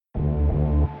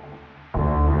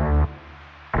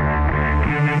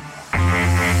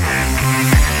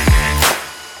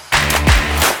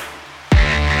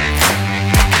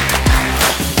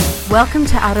Welcome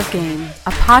to Out of Game,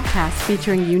 a podcast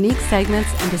featuring unique segments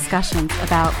and discussions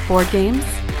about board games,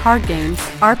 card games,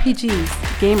 RPGs,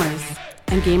 gamers,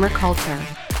 and gamer culture.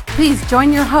 Please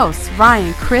join your hosts,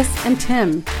 Ryan, Chris, and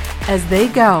Tim, as they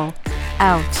go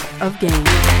out of game.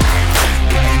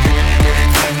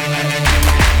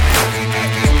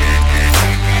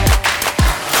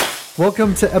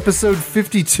 Welcome to episode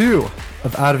 52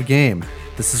 of Out of Game.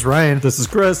 This is Ryan. This is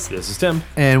Chris. This is Tim.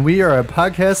 And we are a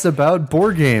podcast about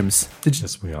board games.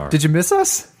 Yes, we are. Did you miss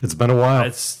us? It's been a while.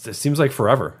 It seems like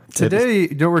forever. Today,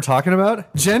 you know what we're talking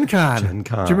about? Gen Con. Gen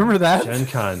Con. Do you remember that? Gen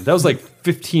Con. That was like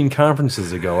 15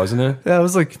 conferences ago, wasn't it? Yeah, it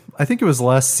was like, I think it was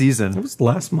last season. It was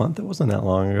last month. It wasn't that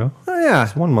long ago. Oh, yeah.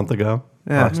 It's 1 month ago.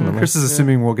 Yeah, Chris is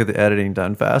assuming we'll get the editing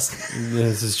done fast.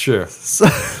 This is true. So,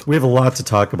 We have a lot to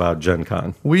talk about Gen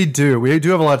Con. we do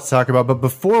have a lot to talk about, but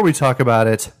before we talk about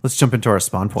it, let's jump into our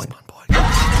spawn point.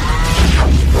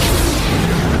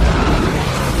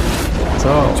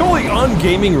 So, Totally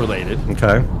ungaming related.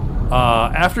 okay.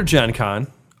 After Gen Con,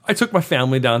 I took my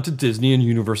family down to Disney and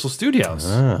Universal Studios.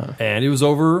 And it was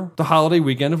over the holiday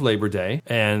weekend of Labor Day.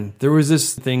 And there was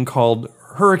this thing called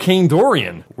Hurricane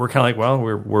Dorian. We're kind of like, well,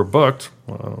 we're booked.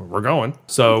 We're going.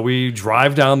 So we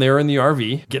drive down there in the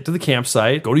RV, get to the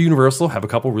campsite, go to Universal, have a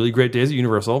couple really great days at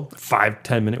Universal,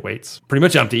 5-10 minute waits, pretty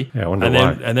much empty. Yeah, I wonder and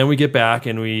why. then we get back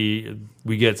and we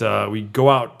go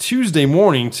out Tuesday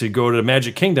morning to go to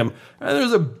Magic Kingdom, and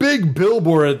there's a big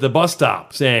billboard at the bus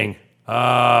stop saying,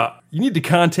 you need to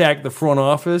contact the front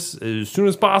office as soon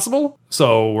as possible.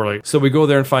 So we go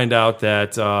there and find out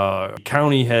that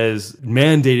county has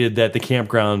mandated that the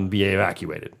campground be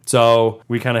evacuated. So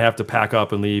we kind of have to pack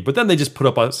up and leave. But then they just put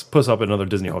us up at another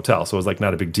Disney hotel. So it was like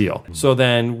not a big deal. So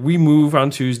then we move on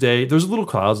Tuesday. There's a little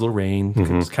clouds, a little rain.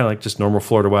 It's kind of like just normal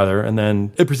Florida weather. And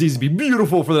then it proceeds to be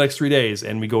beautiful for the next 3 days.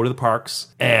 And we go to the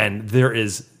parks and there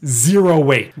is zero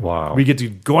wait. Wow. We get to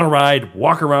go on a ride,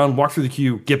 walk around, walk through the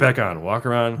queue, get back on, walk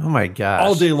around. Oh my gosh.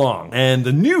 All day long. And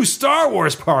the new Star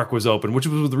Wars park was open, which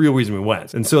was the real reason we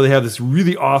went. And so they have this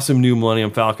really awesome new Millennium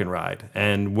Falcon ride.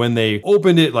 And when they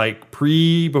opened it, like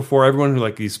before everyone,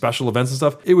 like these special events and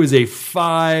stuff, it was a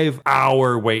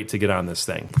 5-hour wait to get on this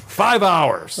thing. 5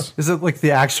 hours. Is it like the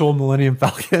actual Millennium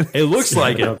Falcon? It looks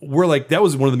like it. We're like, that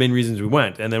was one of the main reasons we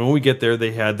went. And then when we get there,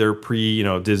 they had their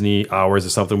Disney hours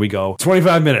or something. We go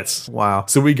 25 minutes. Wow.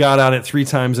 So we got on it 3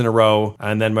 times in a row.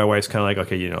 And then my wife's kind of like,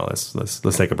 okay, let's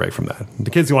take a break from that. The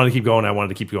kids wanted to keep going. I wanted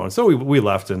to keep going. So we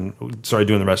left and started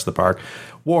doing the rest of the park.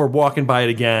 We're walking by it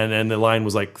again, and the line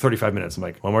was like 35 minutes. I'm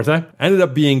like, one more time? Ended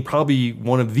up being probably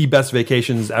one of the best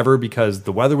vacations ever because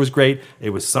the weather was great.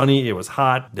 It was sunny. It was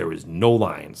hot. There was no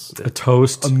lines. A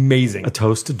toast. Amazing. A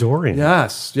toast to Dorian.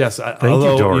 Yes. Thank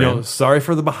you, Dorian. Sorry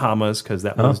for the Bahamas because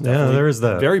that was definitely there is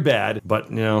that. very bad.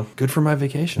 But, good for my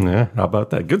vacation. Yeah, how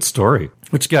about that? Good story.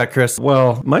 What you got, Chris?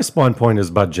 Well, my spawn point is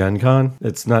about Gen Con.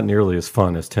 It's not nearly as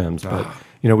fun as Tim's, but...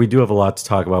 we do have a lot to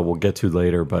talk about. We'll get to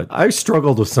later, but I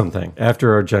struggled with something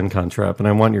after our Gen Con trip, and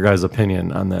I want your guys'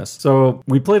 opinion on this. So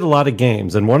we played a lot of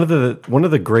games, and one of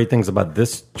the great things about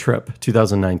this trip,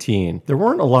 2019, there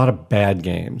weren't a lot of bad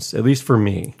games, at least for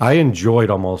me. I enjoyed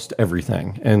almost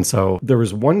everything, and so there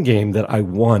was one game that I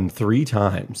won 3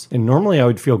 times, and normally I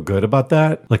would feel good about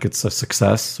that, like it's a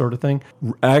success sort of thing.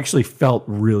 I actually felt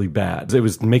really bad. It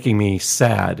was making me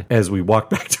sad as we walked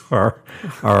back to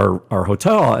our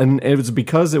hotel, and it was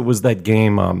because it was that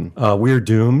game, We're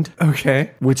Doomed.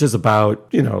 Okay. Which is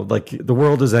about, like the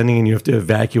world is ending and you have to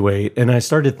evacuate. And I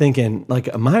started thinking,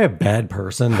 like, am I a bad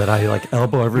person that I like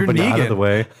elbow everybody out of the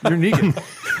way? You're Negan.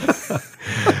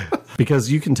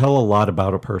 Because you can tell a lot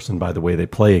about a person by the way they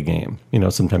play a game.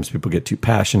 Sometimes people get too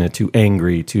passionate, too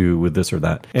angry, with this or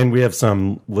that. And we have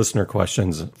some listener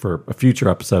questions for a future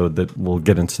episode that we'll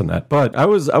get into that. But I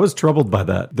was troubled by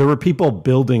that. There were people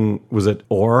building, was it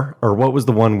or what was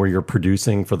the one where you're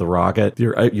producing for the rocket?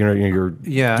 You're doing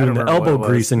the elbow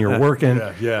grease and you're working.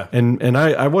 Yeah. And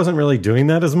I wasn't really doing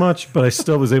that as much, but I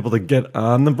still was able to get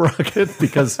on the rocket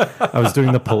because I was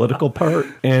doing the political part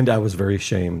and I was very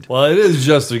ashamed. Well, it is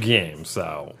just a game,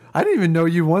 so... I didn't even know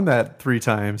you won that 3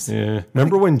 times. Yeah.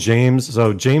 Remember when James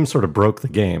sort of broke the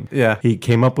game. Yeah. He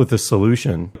came up with a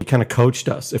solution. He kind of coached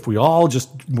us. If we all just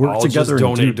work together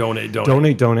and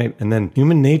donate. And then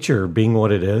human nature being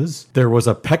what it is, there was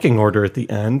a pecking order at the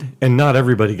end and not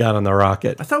everybody got on the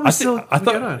rocket. I thought I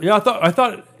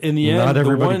thought in the end, not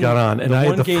everybody got on, and I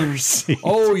had the game. first seat.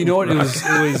 Oh, you know what? It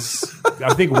was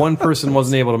I think one person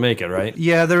wasn't able to make it, right?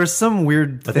 Yeah, there was some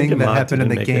weird thing that happened in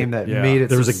the game that made it.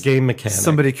 There was a game mechanic.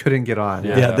 Somebody couldn't get on.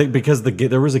 Because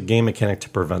there was a game mechanic to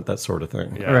prevent that sort of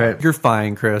thing. Yeah. All right, you're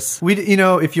fine, Chris.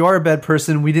 If you are a bad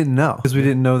person, we didn't know because we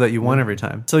didn't know that you won every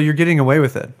time. So you're getting away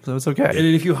with it. So it's okay. And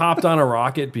if you hopped on a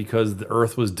rocket because the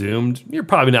Earth was doomed, you're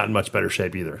probably not in much better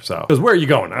shape either. So, because where are you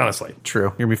going, honestly? True.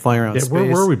 You're gonna be flying around space.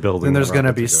 Where are we building? And there's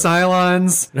gonna be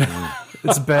Cylons.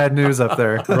 It's bad news up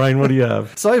there. Ryan, what do you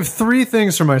have? So I have 3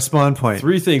 things for my spawn point.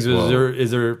 3 things.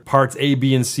 Is there parts A,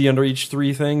 B, and C under each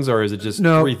 3 things, or is it just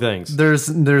 3 things?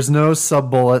 There's no sub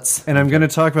bullets, and I'm going to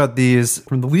talk about these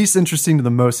from the least interesting to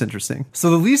the most interesting. So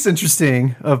the least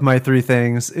interesting of my 3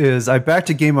 things is I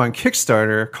backed a game on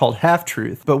Kickstarter called Half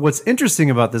Truth. But what's interesting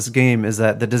about this game is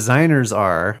that the designers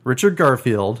are Richard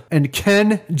Garfield and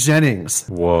Ken Jennings.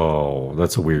 Whoa,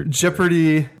 that's a weird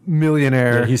Jeopardy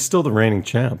millionaire. Yeah, he's still the reigning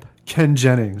champ. Ken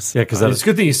Jennings. Yeah, because it's a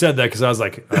good thing you said that because I was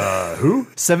like, who?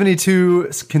 72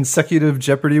 consecutive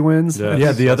Jeopardy wins.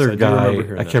 Yeah, the other guy,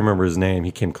 I can't remember his name.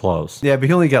 He came close. Yeah, but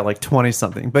he only got like 20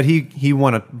 something. But he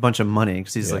won a bunch of money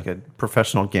because he's like a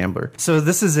professional gambler. So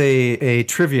this is a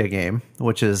trivia game,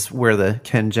 which is where the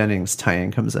Ken Jennings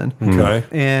tie-in comes in. Okay.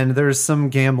 And there's some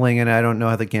gambling, and I don't know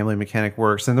how the gambling mechanic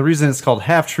works. And the reason it's called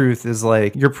Half Truth is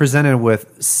like you're presented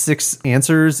with 6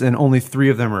 answers, and only 3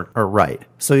 of them are right.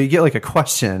 So you get like a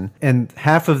question, and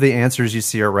half of the answers you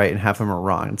see are right and half of them are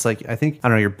wrong. It's like, I don't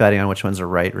know, you're betting on which ones are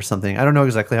right or something. I don't know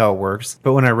exactly how it works,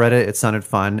 but when I read it, it sounded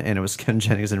fun, and it was Ken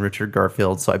Jennings and Richard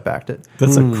Garfield, so I backed it.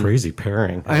 That's a crazy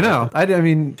pairing. I know. I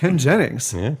mean, Ken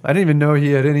Jennings. Yeah. I didn't even know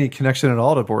he had any connection at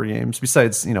all to board games,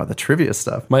 besides, the trivia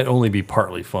stuff. Might only be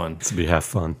partly fun. To be half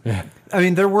fun. Yeah. I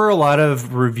mean, there were a lot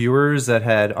of reviewers that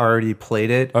had already played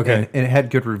it, and it had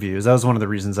good reviews. That was one of the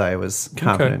reasons I was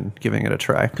confident in giving it a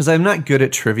try. Because I'm not good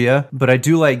at trivia, but I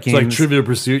do like games. It's like Trivial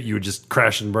Pursuit, you would just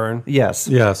crash and burn? Yes.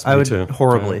 I would too.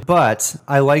 Horribly. Yeah. But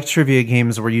I like trivia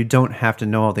games where you don't have to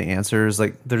know all the answers.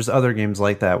 Like, there's other games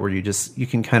like that where you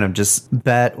can kind of just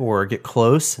bet or get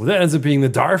close. Well, that ends up being the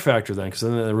dar factor then, because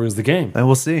then it ruins the game. And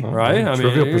we'll see. Right? I mean,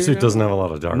 Trivial Pursuit doesn't have a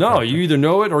lot of dar factor. You either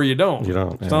know it or you don't. You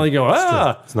don't. It's not like you go,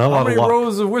 it's not a lot how many of luck.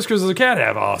 rows of whiskers does a cat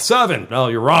have? Oh, 7. No,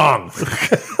 you're wrong.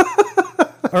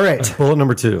 All right. Bullet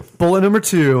number 2. Bullet number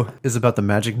 2 is about the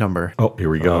magic number. Oh, here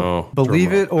we go.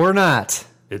 Believe it or not,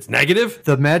 it's negative?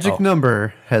 the magic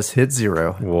number has hit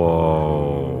 0.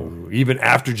 Whoa. Even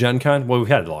after Gen Con? Well, we've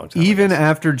had it a long time. Even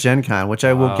after Gen Con, which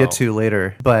I will get to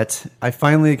later. But I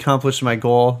finally accomplished my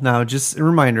goal. Now, just a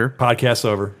reminder. Podcast's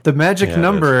over. The magic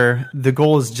number, the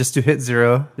goal is just to hit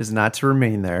 0, is not to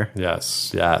remain there.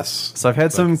 Yes. So I've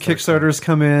had some Kickstarters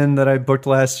come in that I booked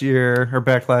last year, or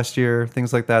back last year,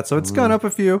 things like that. So it's gone up a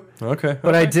few. Okay.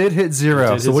 But I did hit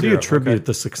 0. So what do you attribute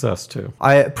the success to?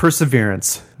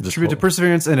 Perseverance. Attribute to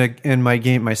perseverance in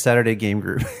my Saturday game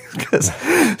group.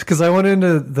 Because I went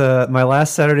into my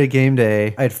last Saturday game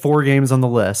day, I had 4 games on the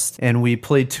list, and we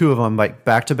played 2 of them like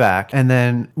back to back. And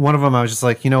then one of them I was just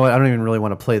like, you know what, I don't even really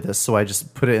want to play this, so I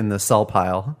just put it in the sell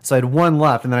pile. So I had 1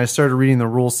 left, and then I started reading the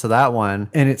rules to that one,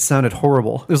 and it sounded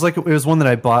horrible. It was one that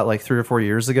I bought like 3 or 4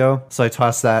 years ago, so I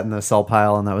tossed that in the sell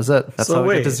pile, and that was it. That's how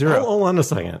I got to 0. Hold on a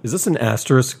second. Is this an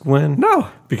asterisk win? No.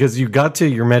 Because you got to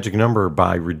your magic number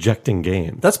by rejecting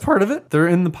games. That's part of it. They're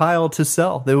in the pile to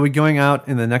sell. They will be going out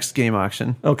in the next game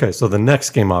auction. Okay, so the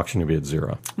next game auction will be at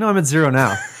 0. No, I'm at 0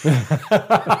 now. No,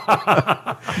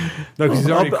 because he's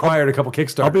already acquired a couple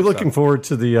Kickstarters. I'll be looking forward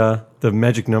to the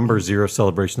magic number 0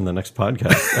 celebration in the next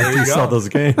podcast after you sell those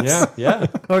games. Yeah.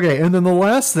 Okay, and then the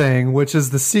last thing, which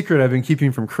is the secret I've been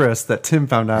keeping from Chris that Tim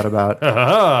found out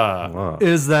about,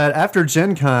 is that after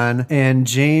Gen Con and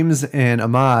James and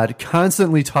Ahmad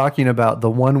constantly talking about the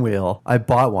one wheel, I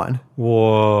bought one.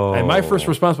 Whoa. And my first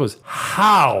response was,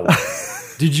 how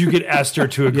did you get Esther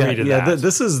to agree to that?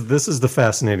 This is the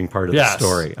fascinating part of the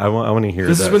story. I want to hear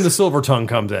this. This is when the silver tongue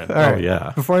comes in. All right.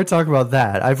 Yeah. Before I talk about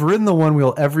that, I've ridden the one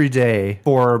wheel every day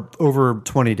for over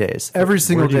 20 days. Every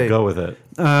single day. Where do you go with it?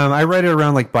 I ride it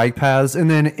around like bike paths, and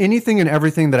then anything and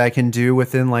everything that I can do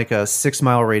within like a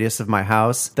 6-mile radius of my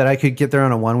house that I could get there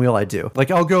on a one wheel, I do.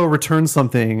 Like I'll go return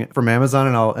something from Amazon,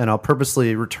 and I'll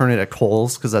purposely return it at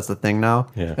Kohl's because that's the thing now.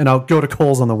 Yeah. And I'll go to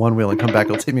Kohl's on the one wheel and come back.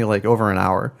 It'll take me like over an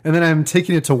hour. And then I'm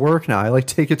taking it to work now. I like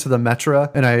take it to the Metra,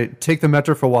 and I take the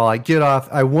Metra for a while. I get off.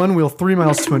 I one wheel 3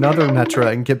 miles to another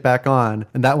Metra and get back on,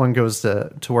 and that one goes to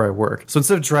where I work. So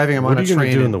instead of driving, I'm on a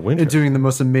train do in the winter? and doing the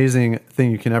most amazing thing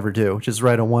you can ever do, which is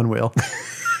ride a one wheel.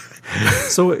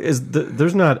 So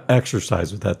there's not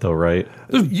exercise with that though, right?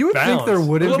 You would think there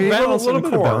wouldn't be a little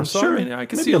bit of balance. Sure, I mean, I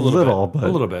can maybe see a little but a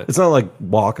little bit. It's not like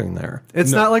walking there.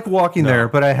 It's not like walking there,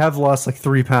 but I have lost like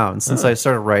 3 pounds since I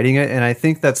started writing it, and I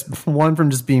think that's one from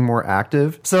just being more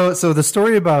active. So the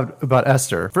story about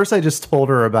Esther. First, I just told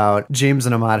her about James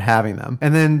and Ahmad having them,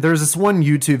 and then there's this one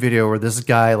YouTube video where this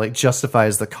guy like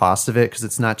justifies the cost of it because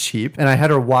it's not cheap, and I had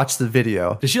her watch the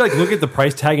video. Did she like look at the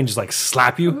price tag and just like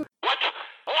slap you?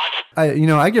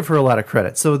 I give her a lot of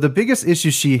credit. So the biggest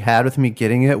issue she had with me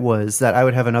getting it was that I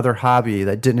would have another hobby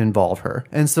that didn't involve her.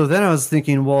 And so then I was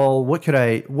thinking, well, what could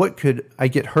I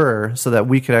get her so that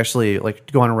we could actually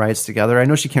like go on rides together? I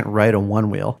know she can't ride a one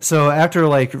wheel. So after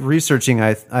like researching,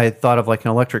 I thought of like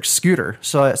an electric scooter.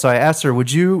 So I asked her,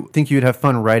 would you think you'd have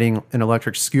fun riding an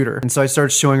electric scooter? And so I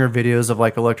started showing her videos of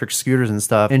like electric scooters and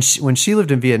stuff. And when she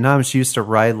lived in Vietnam, she used to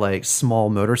ride like small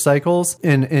motorcycles,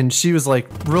 and she was like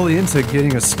really into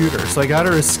getting a scooter. So I got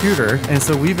her a scooter, and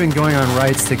so we've been going on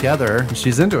rides together, and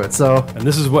she's into it. And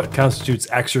this is what constitutes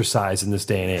exercise in this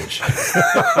day and age. Do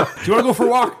you want to go for a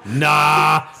walk?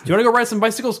 Nah. Do you want to go ride some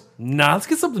bicycles? Nah. Let's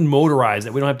get something motorized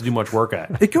that we don't have to do much work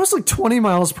at. It goes like 20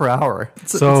 miles per hour.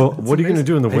 What are you going to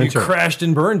do in the winter? Have you crashed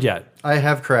and burned yet? I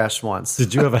have crashed once.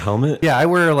 Did you have a helmet? Yeah, I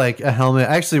wear like a helmet.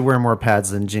 I actually wear more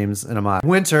pads than James and Ahmad.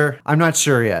 Winter, I'm not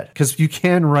sure yet because you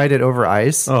can ride it over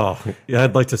ice. Oh, yeah,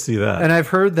 I'd like to see that. And I've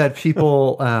heard that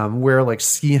people wear like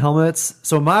ski helmets.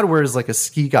 So Ahmad wears like a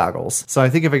ski goggles. So I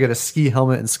think if I get a ski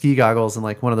helmet and ski goggles and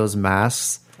like one of those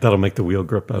masks, that'll make the wheel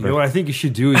grip better. You know what I think you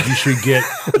should do is you should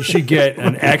get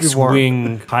an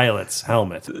X-wing pilot's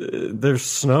helmet. There's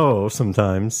snow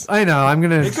sometimes. I know. I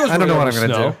don't know what I'm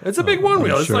gonna do. It's a big one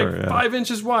wheel. It's like 5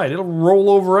 inches wide. It'll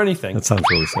roll over anything. That sounds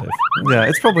really safe. Yeah,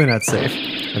 it's probably not safe.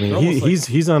 I mean,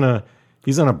 he's on a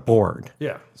board.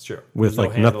 Yeah, it's true. With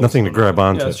like nothing to grab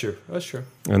onto. Yeah, that's true. That's true.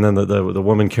 And then the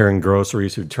woman carrying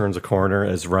groceries who turns a corner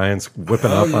as Ryan's whipping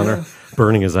up on her,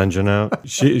 burning his engine out.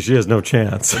 She has no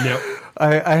chance. Yep.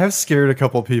 I have scared a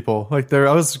couple people. Like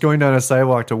I was going down a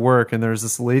sidewalk to work, and there's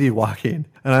this lady walking,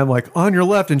 and I'm like, on your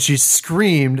left, and she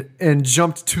screamed and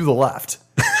jumped to the left.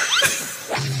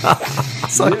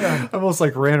 So I almost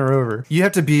like ran her over. You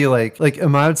have to be like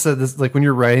Ahmad said this, like when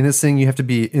you're writing this thing, you have to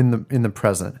be in the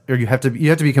present, or you have to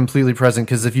be completely present,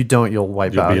 because if you don't, you'll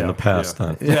wipe out. You'll be in the past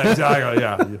then. Yeah, exactly.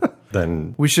 Yeah.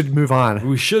 Then we should move on.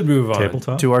 Table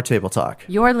talk? To our table talk.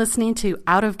 You're listening to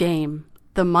Out of Game,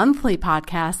 the monthly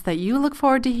podcast that you look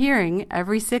forward to hearing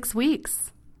every 6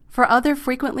 weeks. For other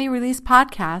frequently released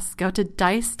podcasts, go to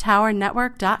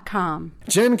dicetowernetwork.com.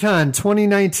 Gen Con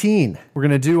 2019. We're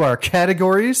going to do our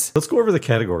categories. Let's go over the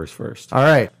categories first. All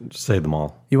right. Just say them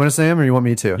all. You want to say them, or you want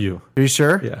me to? You. Are you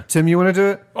sure? Yeah. Tim, you want to do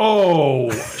it? Oh,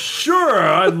 sure.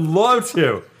 I'd love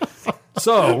to.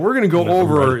 So we're going to go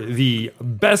over the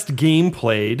best game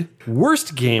played,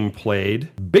 worst game played,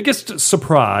 biggest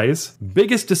surprise,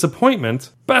 biggest disappointment,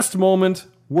 best moment,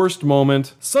 worst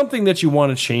moment, something that you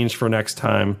want to change for next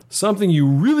time, something you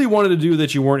really wanted to do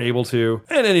that you weren't able to,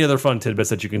 and any other fun tidbits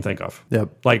that you can think of.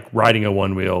 Yep. Like riding a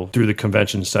one wheel through the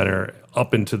convention center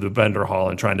up into the vendor hall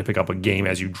and trying to pick up a game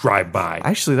as you drive by.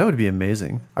 Actually, that would be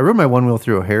amazing. I rode my one wheel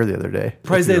through O'Hare the other day.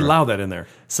 Surprised they allow that in there.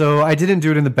 So I didn't do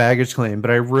it in the baggage claim,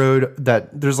 but I rode that.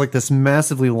 There's like this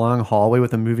massively long hallway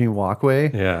with a moving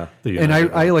walkway. Yeah. And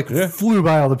I flew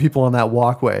by all the people on that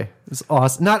walkway. It's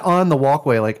awesome. Not on the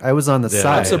walkway, like I was on the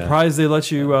side. I'm surprised they let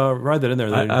you ride that in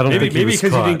there. I don't think maybe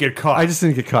because you didn't get caught. I just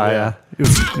didn't get caught. Yeah,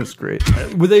 it was great.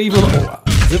 Would they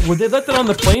let that on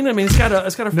the plane? I mean, it's got a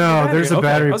no. battery. There's a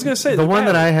battery. I was going to say the one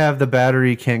that I have, the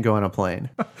battery can't go on a plane.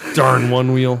 Darn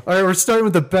one wheel. All right, we're starting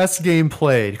with the best game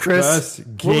played. Chris,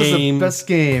 what was the best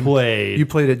game played you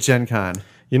played at Gen Con?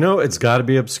 You know, it's got to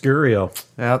be Obscurio.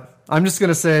 Yep. I'm just going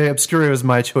to say Obscurio is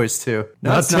my choice, too.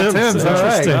 No, it's not Tim's. All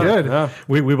right, Interesting. good. Yeah.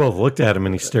 We both looked at him,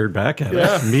 and he stared back at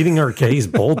us, meeting our gaze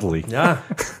boldly. Yeah.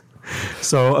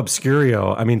 So,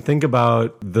 Obscurio, I mean, think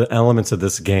about the elements of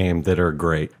this game that are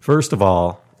great. First of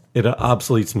all, it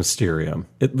obsoletes Mysterium,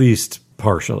 at least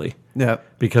partially. Yep.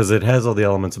 Because it has all the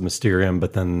elements of Mysterium,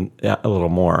 but then a little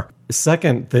more.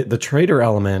 Second, the trader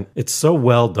element, it's so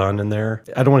well done in there.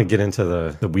 I don't want to get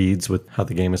into the weeds with how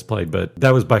the game is played, but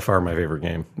that was by far my favorite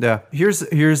game. Yeah. Here's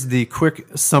the quick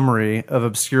summary of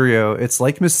Obscurio. It's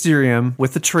like Mysterium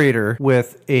with the trader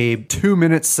with a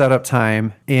 2-minute setup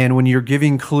time. And when you're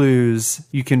giving clues,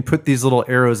 you can put these little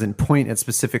arrows and point at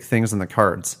specific things on the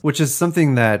cards, which is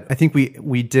something that I think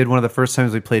we did one of the first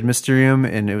times we played Mysterium,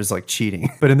 and it was like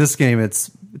cheating. But in this game,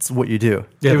 it's it's what you do.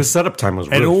 Yeah, the setup time was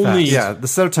really only- fast. Yeah, the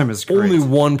setup time is great. Only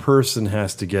one person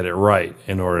has to get it right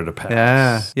in order to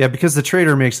pass. Yeah, because the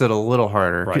trader makes it a little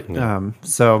harder. Right.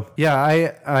 So yeah,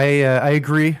 I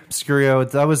agree. Obscurio,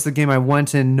 that was the game I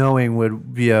went in knowing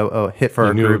would be a hit for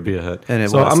our knew group. it would be a hit. And it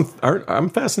so was. I'm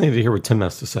fascinated to hear what Tim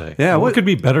has to say. Yeah, what what- could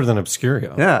be better than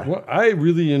Obscurio? Yeah. Well, I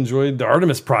really enjoyed the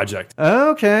Artemis Project.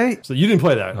 Okay. So you didn't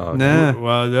play that? Nah.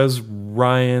 Well, that was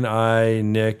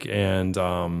Ryan, Nick, and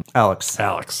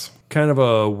Alex. Kind of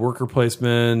a worker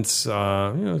placement.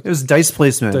 It was dice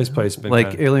placement. Dice placement, Like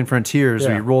kinda. Alien Frontiers,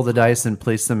 where Yeah. you roll the dice and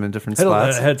place them in different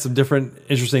spots. It had some different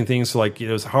interesting things. So like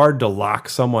it was hard to lock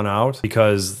someone out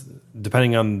because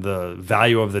depending on the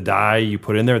value of the die you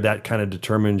put in there, that kind of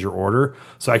determines your order.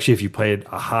 So actually, if you played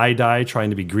a high die trying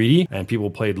to be greedy and people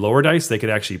played lower dice, they could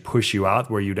actually push you out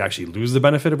where you'd actually lose the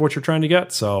benefit of what you're trying to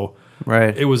get. So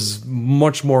Right. it was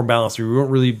much more balanced. We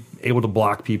weren't really able to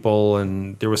block people,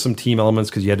 and there was some team elements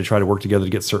because you had to try to work together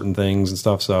to get certain things and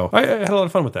stuff. So I had a lot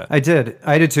of fun with that. I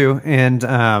did too. And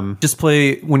just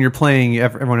play, when you're playing,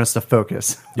 everyone has to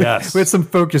focus. Yes. We had some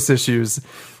focus issues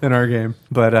in our game,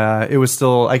 but it was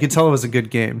still, I could tell it was a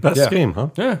good game. Best game, huh?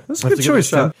 Yeah. That's a Have good to give it a choice,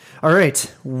 Tim. shot. All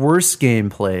right. Worst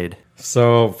game played.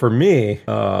 So for me,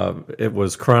 it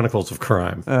was Chronicles of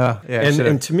Crime. Yeah,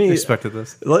 and to me, expected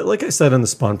this. Like I said in the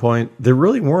Spawn Point, there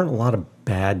really weren't a lot of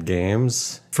bad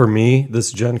games for me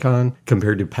this Gen Con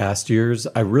compared to past years.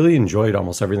 I really enjoyed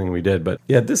almost everything we did, but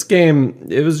yeah, this game,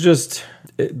 it was just...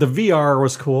 The VR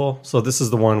was cool. So this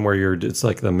is the one where it's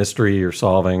like the mystery you're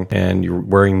solving and you're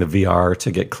wearing the VR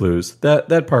to get clues.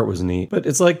 That part was neat. But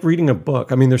it's like reading a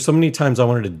book. I mean, there's so many times I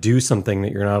wanted to do something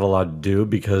that you're not allowed to do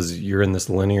because you're in this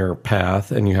linear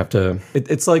path and you have to...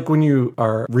 It's like when you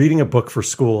are reading a book for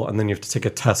school and then you have to take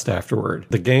a test afterward.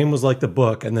 The game was like the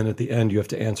book, and then at the end you have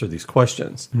to answer these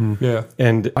questions. Yeah.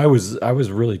 And I was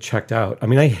really checked out. I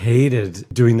mean, I hated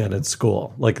doing that at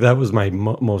school. Like that was my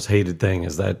most hated thing,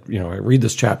 is that, I read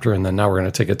this chapter and then now we're going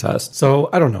to take a test. So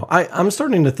I don't know. I'm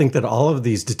starting to think that all of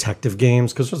these detective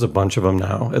games, because there's a bunch of them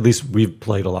now, at least we've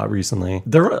played a lot recently,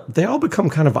 they all become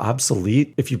kind of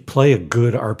obsolete if you play a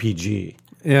good RPG.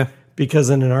 Yeah. Because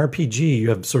in an RPG, you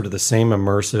have sort of the same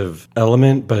immersive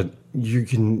element, but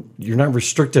you're not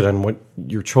restricted on what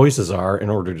your choices are in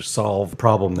order to solve the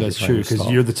problem that That's you're true, trying to because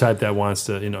solve. you're the type that wants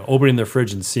to, opening their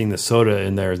fridge and seeing the soda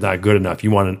in there is not good enough.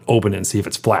 You want to open it and see if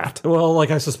it's flat. Well, like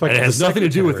I suspect, And it has nothing to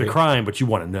do with the crime, but you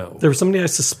want to know. There was somebody I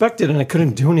suspected, and I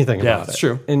couldn't do anything about it. that's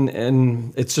true.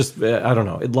 And it's just, I don't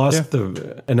know. It lost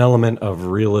an element of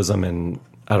realism, and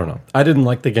I don't know. I didn't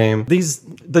like the game.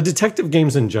 The detective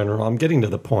games in general, I'm getting to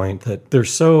the point that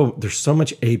there's so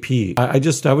much AP.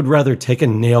 I would rather take a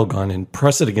nail gun and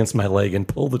press it against my leg and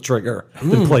pull the trigger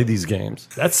than play these games.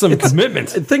 That's some commitment.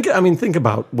 Think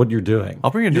about what you're doing.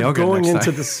 I'll bring a nail You're gun going next into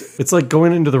time. this. It's like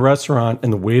going into the restaurant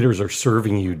and the waiters are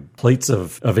serving you plates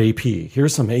of AP.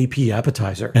 Here's some AP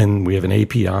appetizer, and we have an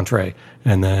AP entree,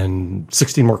 and then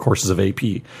 16 more courses of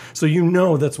AP.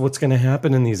 So that's what's going to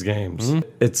happen in these games.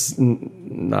 It's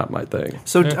not my thing.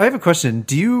 So I have a question.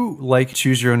 Do you like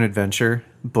choose your own adventure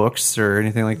books or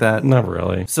anything like that? Not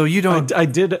really. So you don't... I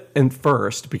did in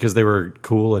first because they were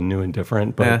cool and new and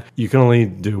different, but Yeah. you can only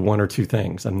do one or two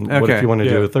things. And what Okay. if you want to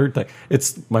do Yeah. a third thing?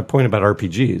 It's my point about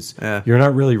RPGs. Yeah. You're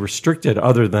not really restricted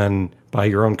other than by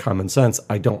your own common sense.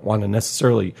 I don't want to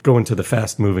necessarily go into the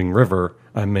fast moving river.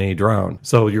 I may drown.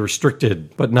 So you're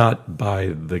restricted, but not by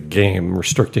the game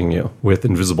restricting you with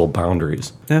invisible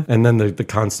boundaries. Yeah. And then the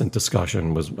constant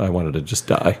discussion was I wanted to just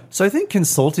die. So I think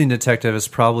Consulting Detective is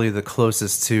probably the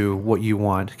closest to what you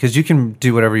want, because you can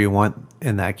do whatever you want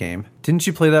in that game. Didn't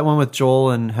you play that one with Joel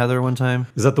and Heather one time?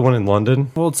 Is that the one in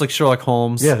London? Well, it's like Sherlock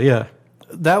Holmes. Yeah.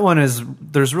 That one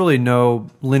there's really no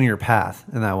linear path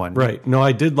in that one. Right. No,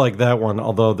 I did like that one,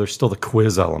 although there's still the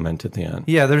quiz element at the end.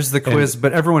 Yeah, there's the quiz,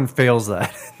 but everyone fails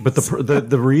that. But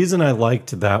the reason I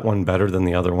liked that one better than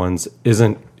the other ones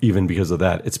isn't even because of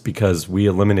that. It's because we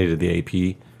eliminated the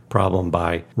AP problem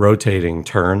by rotating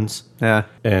turns. Yeah.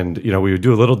 And, we would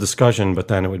do a little discussion, but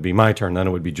then it would be my turn, then it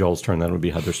would be Joel's turn, then it would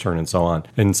be Heather's turn, and so on.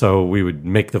 And so we would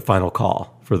make the final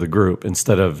call for the group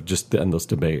instead of just the endless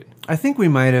debate. I think we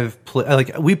might have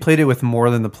we played it with more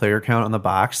than the player count on the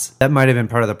box. That might have been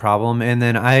part of the problem. And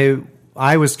then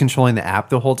I was controlling the app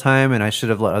the whole time, and I should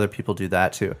have let other people do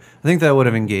that too. I think that would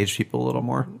have engaged people a little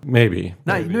more. Maybe.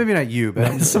 Maybe not you,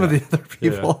 but some of the other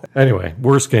people. Anyway,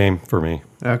 worst game for me.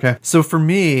 Okay. So for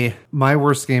me, my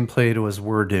worst game played was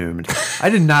We're Doomed. I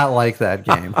did not like that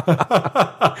game.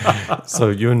 So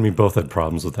you and me both had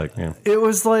problems with that game. It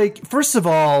was like, first of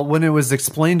all, when it was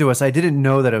explained to us, I didn't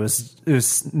know that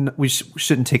we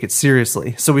shouldn't take it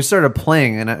seriously. So we started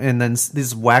playing, and then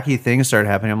these wacky things started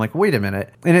happening. I'm like, wait a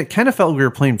minute. And it kind of felt like we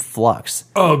were playing Flux.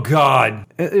 Oh, God.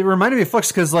 It reminded me of Flux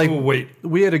because, like,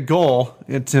 we had a goal.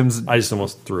 Tim's. I just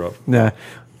almost threw up. Yeah.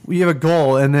 We have a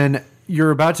goal, and then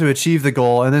you're about to achieve the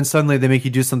goal, and then suddenly they make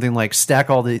you do something like stack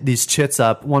all these chits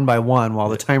up one by one while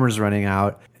the timer's running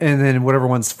out, and then whatever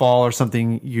ones fall or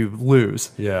something, you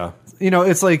lose. Yeah.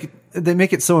 It's like they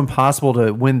make it so impossible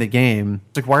to win the game.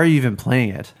 It's like, why are you even playing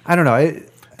it? I don't know.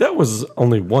 That was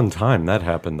only one time that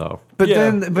happened, though. But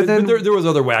then there was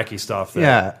other wacky stuff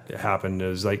that happened. It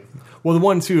was like, well, the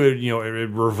one too, it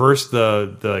reversed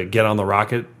the get on the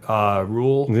rocket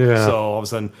rule. Yeah. So all of a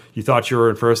sudden you thought you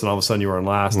were in first, and all of a sudden you were in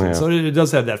last. Yeah. And so it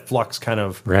does have that Flux kind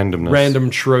of randomness,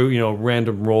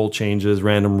 random role changes,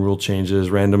 random rule changes,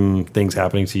 random things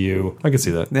happening to you. I could see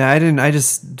that. Yeah, I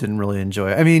just didn't really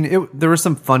enjoy it. I mean, there were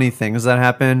some funny things that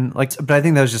happened, but I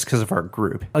think that was just because of our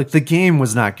group. Like, the game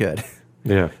was not good.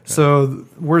 Yeah. So,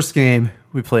 worst game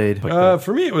we played.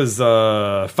 For me, it was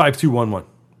 5-2-1-1.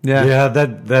 Yeah,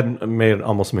 that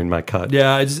almost made my cut.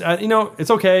 Yeah, it's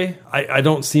okay. I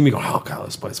don't see me going, oh God,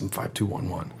 let's play some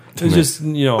 5-2-1-1. It's just, I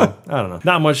don't know,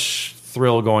 not much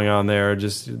thrill going on there.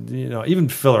 Just, even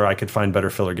filler, I could find better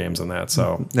filler games than that.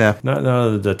 So yeah, not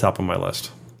at the top of my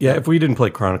list. Yeah, if we didn't play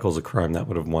Chronicles of Crime, that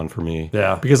would have won for me.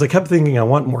 Yeah, because I kept thinking I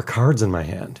want more cards in my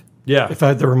hand. Yeah. If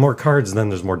there were more cards, then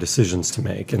there's more decisions to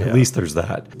make, and at least there's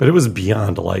that. But it was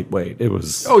beyond lightweight. It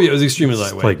was. Oh yeah, it was extremely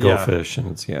lightweight. Play Goldfish,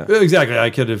 and it's exactly. I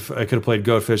could have played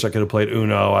Goldfish. I could have played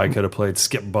Uno. I could have played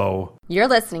Skip Bow. You're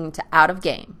listening to Out of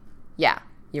Game. Yeah,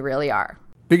 you really are.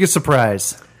 Biggest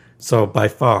surprise. So by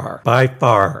far,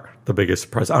 the biggest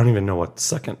surprise. I don't even know what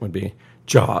second would be.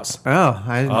 Jaws.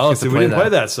 Oh, we didn't play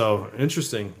that. So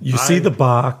interesting. You see the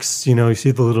box. You see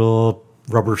the little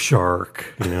rubber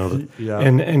shark,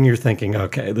 and you're thinking,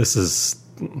 okay, this is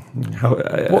how.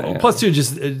 Plus, too,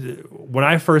 just when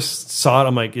I first saw it,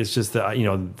 I'm like, it's just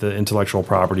the intellectual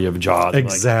property of Jaws.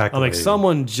 Exactly. I'm like,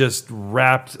 someone just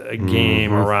wrapped a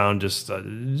game around just.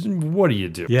 What do you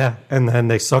do? Yeah, and then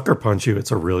they sucker punch you.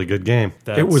 It's a really good game.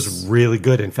 It was really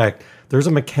good. In fact, there's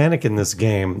a mechanic in this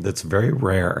game that's very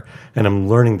rare, and I'm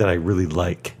learning that I really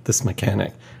like this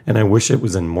mechanic, and I wish it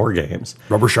was in more games.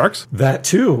 Rubber sharks? That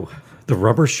too. The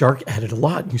rubber shark added a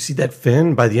lot. You see that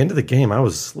fin? By the end of the game, I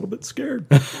was a little bit scared.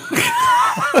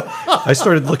 I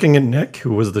started looking at Nick,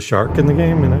 who was the shark in the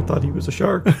game, and I thought he was a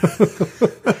shark.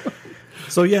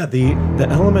 So yeah, the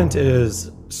element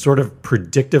is sort of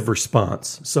predictive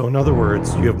response. So in other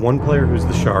words, you have one player who's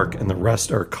the shark and the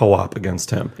rest are co-op against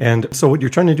him. And so what you're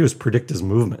trying to do is predict his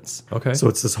movements. Okay. So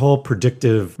it's this whole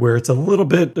predictive where it's a little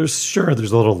bit, there's a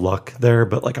little luck there,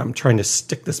 but like I'm trying to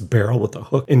stick this barrel with a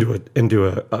hook into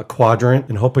a quadrant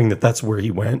and hoping that that's where he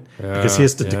went because he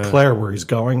has to declare where he's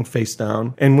going face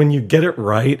down. And when you get it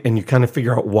right and you kind of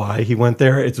figure out why he went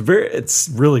there, it's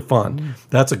really fun.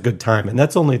 That's a good time. And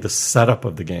that's only the setup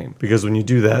of the game because when you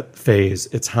do that phase,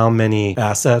 it's how many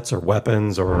assets or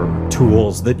weapons or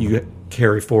tools that you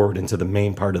carry forward into the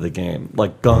main part of the game,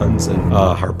 like guns and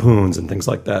harpoons and things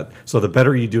like that. So the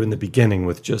better you do in the beginning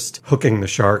with just hooking the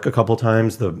shark a couple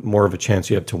times, the more of a chance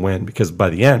you have to win because by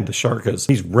the end, the shark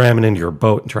he's ramming into your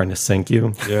boat and trying to sink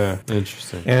you. Yeah,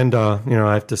 interesting. And,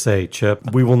 I have to say,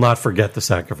 Chip, we will not forget the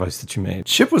sacrifice that you made.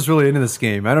 Chip was really into this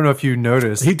game. I don't know if you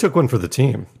noticed. He took one for the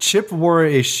team. Chip wore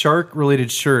a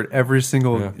shark-related shirt every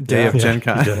single day of Gen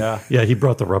Con. Yeah, he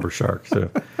brought the rubber shark,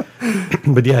 too.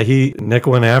 But yeah, Nick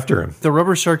went after him. The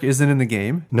rubber shark isn't in the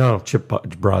game? No, Chip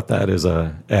brought that as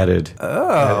a added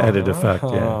effect.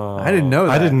 Yeah, I didn't know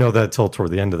that. I didn't know that till toward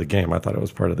the end of the game. I thought it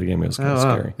was part of the game. It was kind of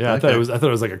scary. Yeah, I thought it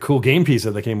was like a cool game piece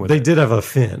that they came with. They did have a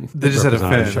fin. They just had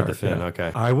a fin.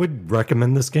 Okay. I would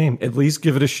recommend this game. At least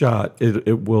give it a shot.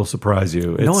 It will surprise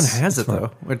you. No one has it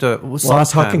though. I'm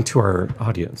talking to our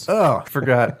audience. Oh, I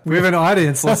forgot. We have an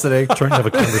audience listening. Trying to have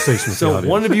a conversation with the audience. So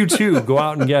one of you two go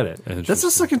out and get it. That's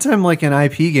the second time like an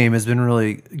IP game has been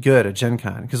really good at Gen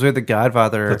Con because we had The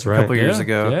Godfather a couple years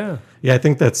ago. Yeah, I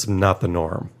think that's not the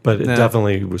norm, but it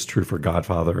definitely was true for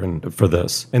Godfather and for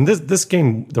this. And this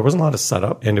game, there wasn't a lot of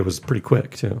setup, and it was pretty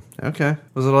quick too. Okay,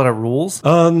 was it a lot of rules?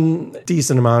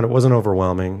 Decent amount. It wasn't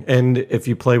overwhelming. And if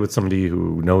you play with somebody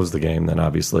who knows the game, then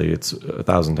obviously it's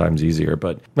 1,000 times easier.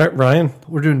 But Ryan,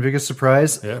 we're doing biggest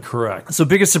surprise. Yeah, correct. So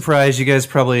biggest surprise, you guys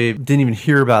probably didn't even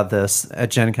hear about this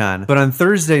at Gen Con, but on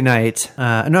Thursday night,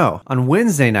 no, no. On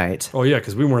Wednesday night. Oh, yeah,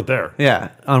 because we weren't there. Yeah.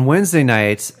 On Wednesday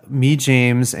night, me,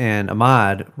 James, and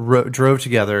Ahmad drove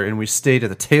together and we stayed at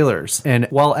the Taylor's. And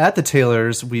while at the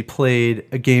Taylor's, we played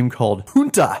a game called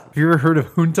Junta. Have you ever heard of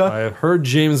Junta? I have heard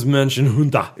James mention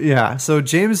Junta. Yeah. So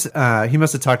James, he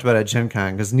must have talked about it at Gen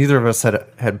Con because neither of us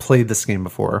had played this game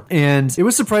before. And it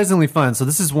was surprisingly fun. So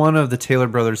this is one of the Taylor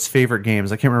brothers' favorite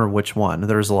games. I can't remember which one.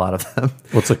 There's a lot of them.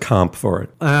 What's a comp for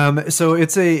it? So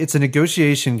it's a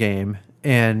negotiation game.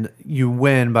 And you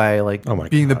win by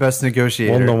being the best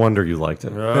negotiator. Well, no wonder you liked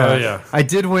it. Oh, yeah. I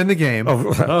did win the game.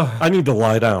 I need to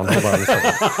lie down. Hold on a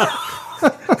second.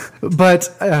 But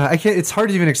I can't. It's hard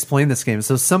to even explain this game.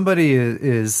 So somebody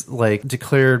is like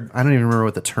declared. I don't even remember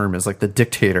what the term is. Like the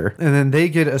dictator, and then they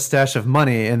get a stash of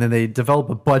money, and then they develop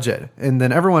a budget, and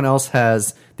then everyone else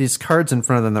has these cards in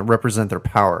front of them that represent their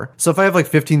power. So if I have like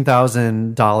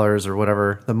 $15,000 or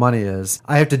whatever the money is,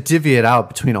 I have to divvy it out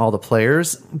between all the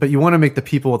players. But you want to make the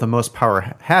people with the most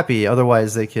power happy.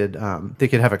 Otherwise, they could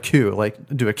have a coup,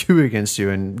 like do a coup against you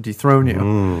and dethrone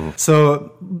you.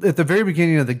 So at the very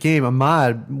beginning of the game,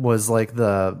 Ahmad was like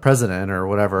the president or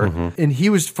whatever, and he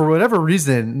was, for whatever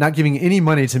reason, not giving any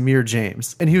money to me or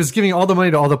James, and he was giving all the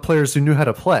money to all the players who knew how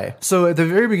to play. So at the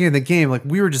very beginning of the game, like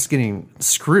we were just getting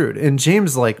screwed, and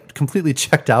James like completely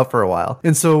checked out for a while,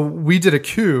 and so we did a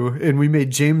coup and we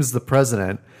made James the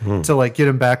president to like get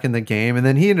him back in the game, and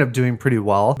then he ended up doing pretty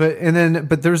well. But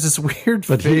there was this weird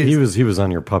But phase. he was on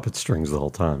your puppet strings the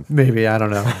whole time. Maybe, I don't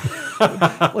know.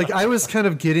 Like I was kind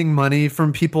of getting money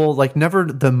from people, like never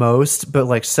the most, but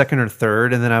like second or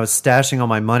third, and then I was stashing all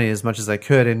my money as much as I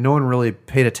could, and no one really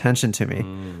paid attention to me.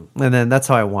 And then that's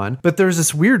how I won. But there was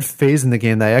this weird phase in the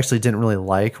game that I actually didn't really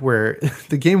like, where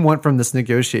the game went from this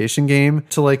negotiation game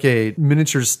to like a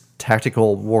miniatures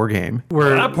tactical war game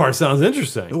where That part sounds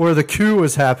interesting. where the coup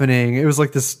was happening. It was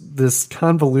like this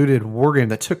convoluted war game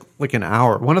that took like an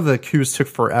hour. One of the coups took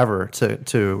forever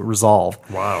to resolve.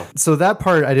 Wow. So that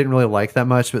part I didn't really like that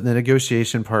much, but the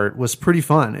negotiation part was pretty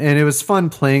fun. And it was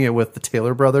fun playing it with the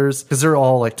Taylor brothers because they're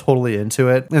all like totally into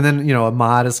it. And then,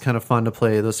 Ahmad is kind of fun to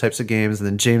play those types of games. And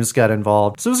then James got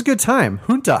involved. So it was a good time.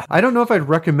 Junta. I don't know if I'd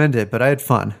recommend it, but I had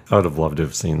fun. I would have loved to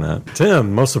have seen that.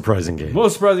 Tim, most surprising game.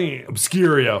 Most surprising,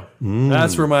 Obscurio.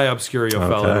 That's where my Obscurio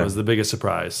fell in. It was the biggest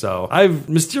surprise. So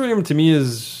Mysterium to me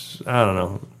is, I don't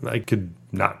know, I could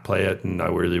not play it and I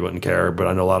really wouldn't care, but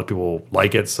I know a lot of people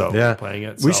like it, so I'm playing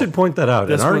it. So. We should point that out.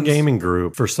 In our gaming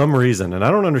group, for some reason, and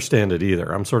I don't understand it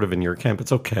either, I'm sort of in your camp,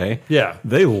 it's okay. Yeah.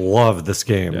 They love this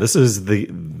game. Yeah. This is the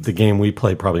game we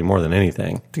play probably more than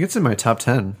anything. I think it's in my top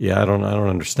 10. Yeah, I don't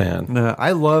understand. No,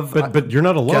 I love... But you're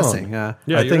not alone. Guessing, Yeah,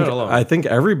 you're not alone. I think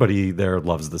everybody there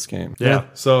loves this game. Yeah.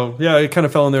 So, it kind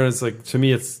of fell in there. It's like, to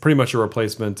me, it's pretty much a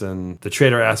replacement, and the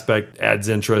trader aspect adds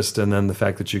interest, and then the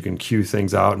fact that you can queue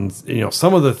things out. And,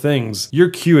 some of the things,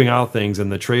 you're queuing out things,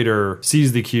 and the trader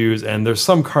sees the queues, and there's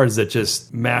some cards that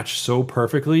just match so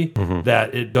perfectly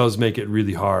that it does make it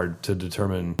really hard to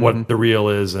determine what the real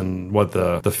is and what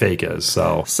the fake is.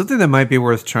 So something that might be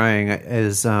worth trying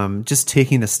is just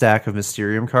taking a stack of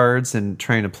Mysterium cards and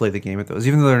trying to play the game with those.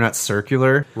 Even though they're not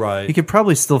circular, right, you could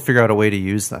probably still figure out a way to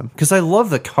use them. Because I love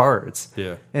the cards.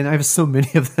 Yeah. And I have so many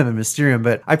of them in Mysterium,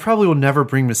 but I probably will never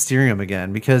bring Mysterium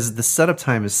again because the setup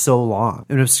time is so long.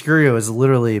 And Obscurio is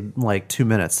literally like 2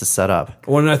 minutes to set up.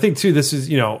 Well, and I think too, this is,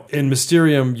 in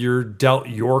Mysterium, you're dealt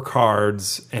your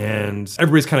cards and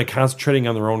everybody's kind of concentrating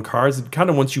on their own cards. And kind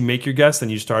of once you make your guess, then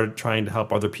you start trying to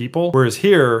help other people. Whereas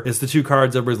here, it's the two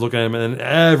cards, everybody's looking at them, and then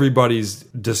everybody's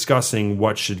discussing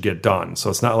what should get done. So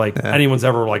it's not like anyone's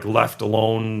ever like left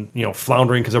alone,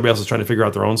 floundering because everybody else is trying to figure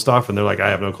out their own stuff. And they're like, I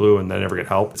have no clue, and they never get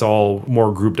help. It's all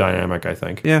more group dynamic, I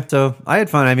think. Yeah. So I had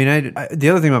fun. I mean, the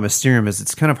other thing about Mysterium is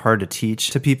it's kind of hard to teach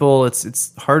to people.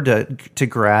 It's hard to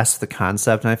grasp the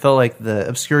concept, and I felt like the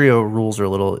Obscurio rules are a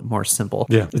little more simple.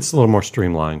 Yeah, it's a little more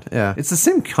streamlined. Yeah, it's the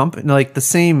same company, like the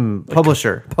same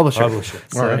publisher. All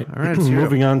So, right.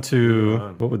 Moving on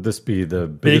to what would this be? The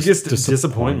biggest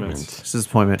disappointment.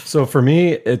 Disappointment. So for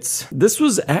me, this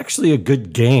was actually a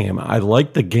good game. I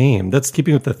liked the game. That's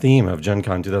keeping with the theme of Gen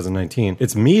Con 2019.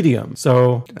 It's medium.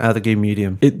 So The game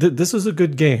medium. This was a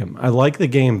good game. I like the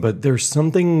game, but there's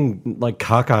something like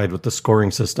cockeyed with the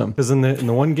scoring system. Because in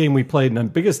the one game we played, and the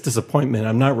biggest disappointment,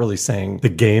 I'm not really saying the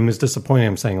game is disappointing.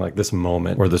 I'm saying like this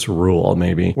moment or this rule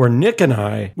maybe, where Nick and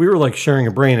I, we were like sharing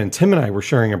a brain, and Tim and I were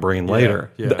sharing a brain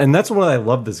later. Yeah. And that's why I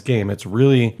love this game. It's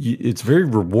very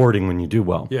rewarding when you do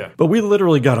well. Yeah. But we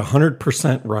literally got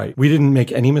 100% right. We didn't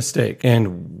make any mistake,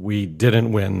 and we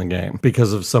didn't win the game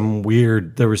because of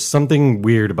there was something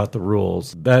weird about the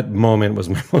rules. That moment was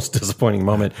my most disappointing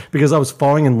moment because I was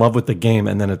falling in love with the game,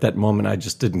 and then at that moment I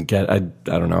just didn't get, I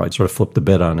don't know, it's sort of flipped the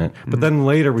bit on it. But then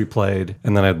later we played,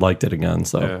 and then I liked it again.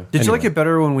 So Did you like it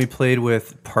better when we played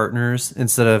with partners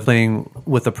instead of playing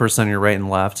with the person on your right and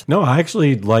left? No, I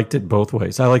actually liked it both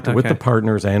ways. I liked it with the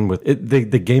partners and with it.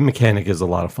 The game mechanic is a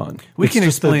lot of fun. We can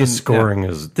explain. The scoring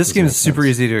is. This game is super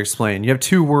easy to explain. You have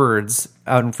two words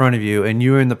out in front of you, and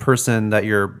you and the person that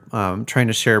you're trying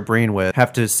to share a brain with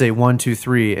have to say 1, 2,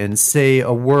 3 and say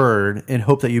a word and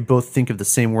hope that you both think of the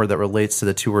same word that relates to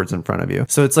the two words in front of you.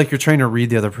 So it's like you're trying to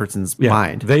read the other person's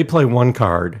mind. They play one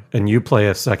card and you play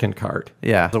a second card.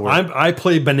 Yeah. I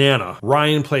play banana.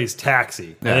 Ryan plays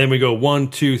taxi. And then we go 1,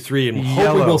 2, 3, and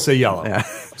hopefully we'll say yellow. Yeah.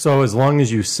 So as long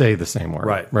as you say the same word.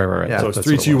 Right. Yeah. So it's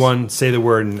 3, 2, 1, say the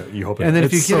word, and you hope it. And then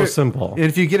It's if you get so simple. And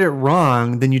if you get it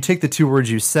wrong, then you take the two words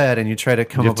you said and you try to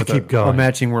come You up have with to keep going. a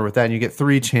matching word with that, and you get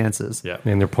 3 chances. Yeah.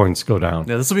 And their points go down.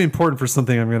 Yeah, this will be important for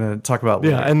something I'm going to talk about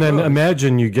later. Yeah, and then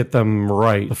imagine you get them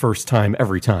right the first time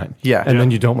every time. Yeah. And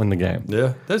then you don't win the game.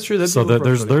 Yeah, that's true. That's So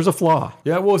there's a flaw.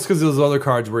 Yeah, well, it's because there's other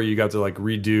cards where you got to like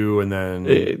redo and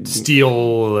then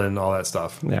steal and all that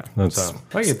stuff. Yeah, that's So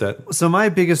I get that. So my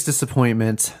biggest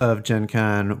disappointment of Gen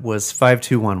Con was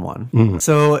 5211.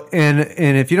 So and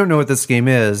if you don't know what this game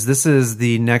is, this is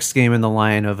the next game in the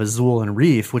line of Azul and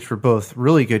Reef, which were both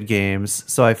really good games.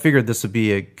 So I figured this would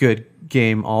be a good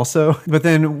game also. But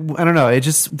then I don't know,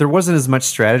 there wasn't as much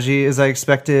strategy as I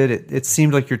expected. It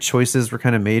seemed like your choices were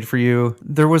kind of made for you.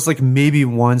 There was like maybe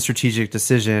one strategic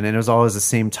decision, and it was always the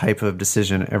same type of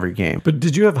decision every game. But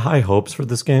did you have high hopes for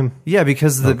this game? Yeah,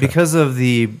 because because of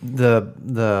the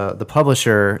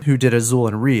publisher who did Azul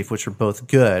and Reef, which were both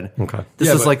good. Okay.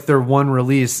 This was like their one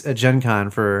release at Gen Con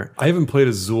for. I haven't played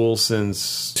Azul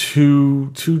since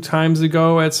two times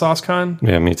ago at SauceCon.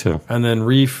 Yeah, me too. And then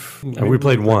Reef. And we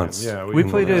played once. Yeah, We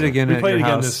played it again. We at played your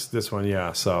again house. this one,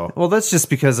 yeah. So Well, that's just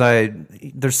because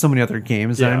there's so many other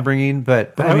games that Yeah. I'm bringing,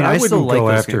 but I mean, I wouldn't still like go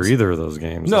those after games. either of those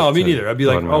games. no, Like, me to neither. I'd be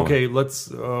like, broaden my okay, let's.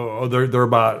 They're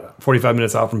about 45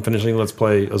 minutes out from finishing. Let's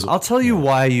play Azul. I'll tell you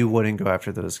why you wouldn't go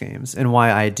after those games and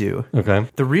why I do. Okay.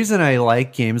 The reason I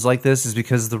like games like this is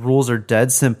because the rules are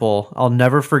dead simple. I'll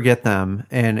never forget them.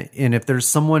 And if there's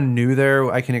someone new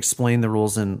there, I can explain the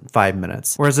rules in 5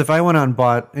 minutes. Whereas if I went out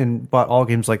and bought all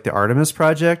games like the Artemis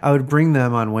Project, I would bring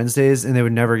them on Wednesdays and they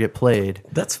would never get played.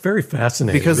 That's very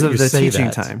fascinating. Because that of you the say teaching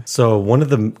that. time. So one of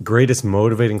the greatest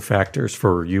motivating factors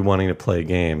for you wanting to play a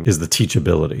game is the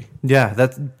teachability. Yeah,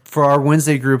 that's for our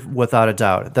Wednesday group, without a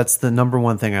doubt. That's the number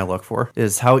one thing I look for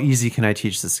is how easy can I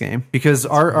teach this game? Because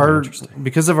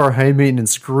because of our high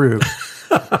maintenance group.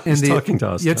 He's talking to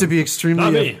us. You have to be Not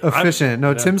extremely me. efficient.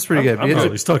 Tim's pretty good. You have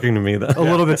to- He's talking to me then. a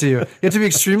little bit to you. You have to be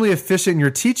extremely efficient in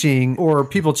your teaching, or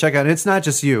people check out. And it's not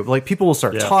just you. Like people will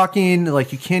start talking.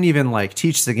 Like you can't even like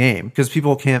teach the game because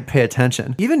people can't pay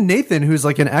attention. Even Nathan, who's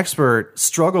like an expert,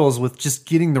 struggles with just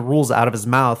getting the rules out of his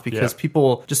mouth because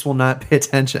people just will not pay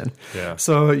attention. Yeah.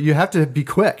 So you have to be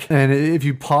quick. And if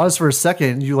you pause for a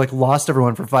second, you like lost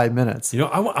everyone for 5 minutes. You know,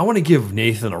 I want to give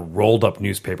Nathan a rolled up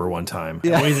newspaper one time.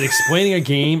 Yeah. When he's explaining a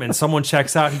game and someone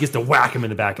checks out, he gets to whack him in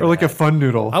the back of Or the like a head. fun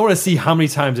noodle. I want to see how many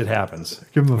times it happens.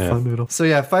 Give him a fun noodle. So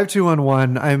yeah,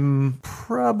 5211, I'm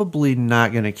probably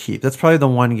not going to keep. That's probably the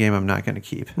one game I'm not going to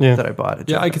keep that I bought.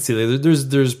 Yeah, I could see that.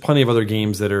 There's plenty of other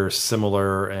games that are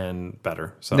similar and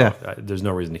better. So there's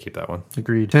no reason to keep that one.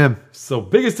 Agreed. Tim. So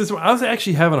biggest disappointment. I was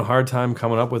actually having a hard time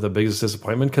coming up with a biggest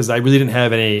disappointment because I really didn't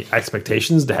have any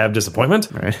expectations to have disappointment.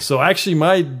 Right. So actually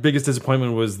my biggest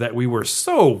disappointment was that we were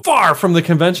so far from the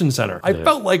convention center. I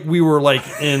felt like we were like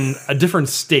in a different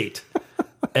state.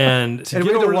 And we had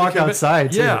to over walk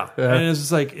outside, too. Yeah. Yeah. And it was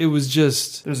just like, it was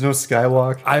just, There's no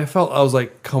skywalk. I felt I was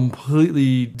like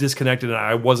completely disconnected and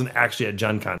I wasn't actually at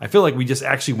Gen Con. I feel like we just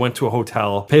actually went to a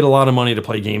hotel, paid a lot of money to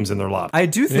play games in their lobby. I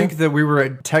do think that we were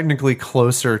technically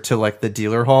closer to like the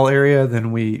dealer hall area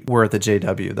than we were at the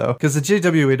JW though. Because the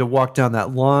JW we had to walk down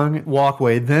that long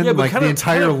walkway, then like the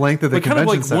entire length of the convention kind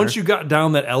of like center. once you got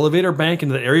down that elevator bank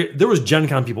into the area, there was Gen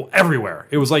Con people everywhere.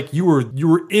 It was like you were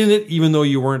in it even though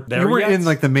you weren't there you were yet. in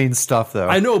like the main stuff though.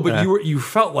 I know, but you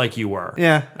felt like you were.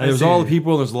 Yeah, And there was all the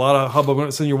people, and there's a lot of hubbub.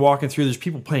 And you're walking through, there's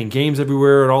people playing games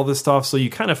everywhere and all this stuff. So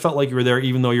you kind of felt like you were there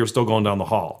even though you were still going down the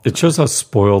hall. It shows how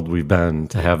spoiled we've been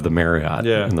to have the Marriott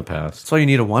in the past. That's why you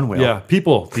need a one wheel. Yeah,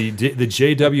 people, the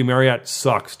JW Marriott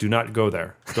sucks. Do not go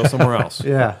there. Go somewhere else.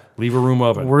 Yeah. Leave a room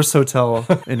open. Worst hotel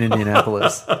in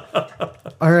Indianapolis.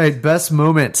 All right, best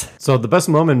moment. So the best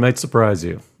moment might surprise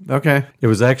you. Okay. It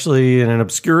was actually in an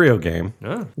Obscurio game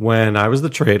when I was the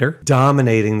trader,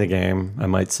 dominating the game, I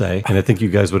might say. And I think you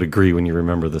guys would agree when you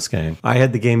remember this game. I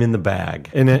had the game in the bag.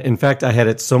 And in fact, I had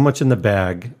it so much in the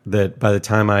bag that by the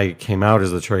time I came out as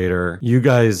the trader, you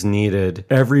guys needed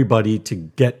everybody to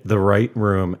get the right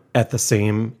room at the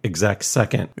same exact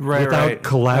second without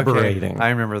collaborating. Okay. I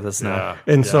remember this now.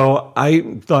 Yeah. And so I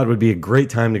thought it would be a great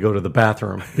time to go to the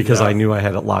bathroom because I knew I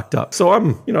had it locked up. So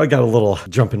I got a little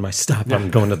jump in my step.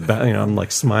 I'm going to the bathroom. I'm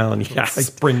like smiling. Yeah, I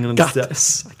Springing got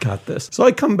this. I got this. So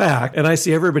I come back and I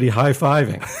see everybody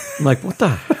high-fiving. I'm like, what the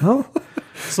hell?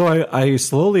 So I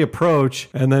slowly approach,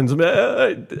 and then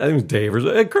I think it was Dave or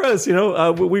hey, Chris,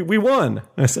 we won.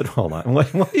 I said, hold on,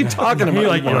 what are you talking about? You're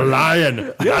like, you're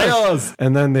lying. Yes.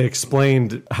 And then they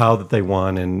explained how that they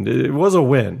won, and it was a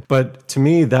win. But to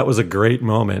me, that was a great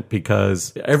moment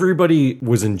because everybody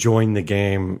was enjoying the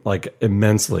game like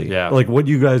immensely. Yeah. Like what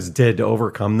you guys did to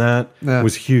overcome that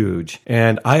was huge,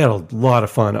 and I had a lot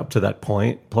of fun up to that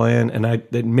point playing, and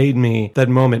that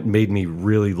moment made me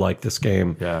really like this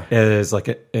game. Yeah. As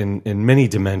like in many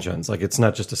dimensions. Like it's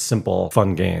not just a simple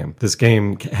fun game. This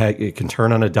game it can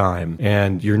turn on a dime,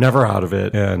 and you're never out of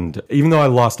it. And even though I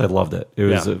lost, I loved it. It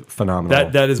was a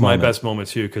phenomenal. That is my moment. best moment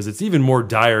too, because it's even more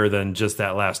dire than just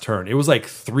that last turn. It was like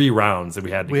 3 rounds that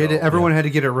we had to go. Everyone had to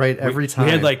get it right every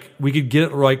time. We could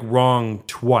get it wrong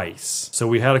twice. So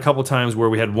we had a couple times where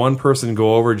we had one person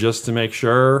go over just to make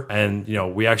sure, and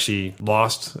we actually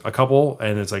lost a couple.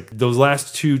 And it's like those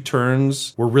last 2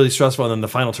 turns were really stressful, and then the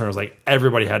final turn was like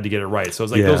everybody had to get it right. So it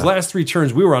was like those last 3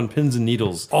 turns, we were on pins and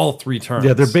needles all 3 turns.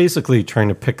 Yeah, they're basically trying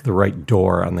to pick the right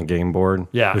door on the game board.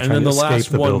 Yeah, They're and then trying the to escape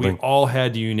last one, building. we all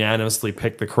had to unanimously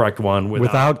pick the correct one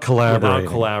Without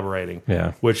collaborating.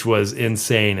 Yeah. which was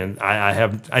insane. And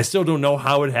I still don't know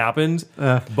how it happened,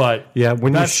 but Yeah,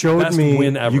 when you best showed me,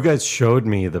 win ever. you guys showed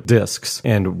me the discs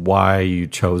and why you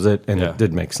chose it, and Yeah. it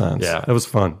did make sense. Yeah. That was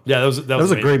fun. Yeah, that was was a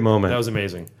amazing. great moment. That was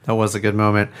amazing. That was a good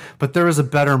moment. But there was a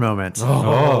better moment.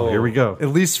 Oh, here we go. At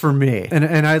least for me. And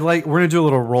we're going to do a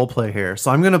little role play here.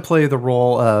 So I'm going to play the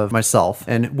role of myself.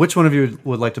 And which one of you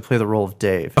would like to play the role of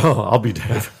Dave? Oh, I'll be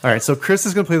Dave. All right, so Chris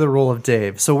is going to play the role of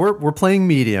Dave. So we're playing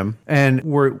medium, and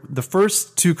the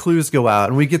first 2 clues go out,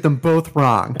 and we get them both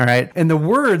wrong. All right, and the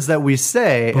words that we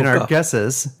say in our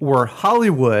guesses were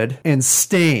Hollywood and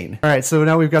stain. All right, so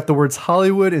now we've got the words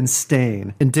Hollywood and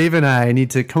stain, and Dave and I need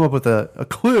to come up with a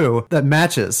clue that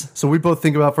matches. So we both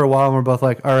think about it for a while, and we're both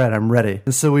like, all right, I'm ready.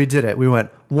 And so we did it. We went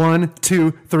 1,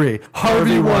 2, 3.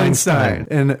 Harvey Weinstein.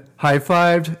 And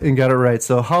high-fived and got it right.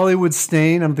 So Hollywood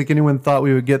stain, I don't think anyone thought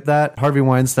we would get that. Harvey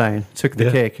Weinstein took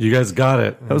the cake. You guys got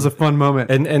it. That was a fun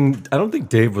moment. And I don't think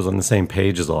Dave was on the same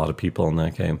page as a lot of people in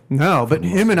that game. No, but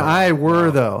him and I were,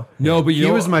 though. No, but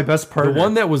he was my best partner. The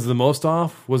one that was the most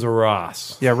off was a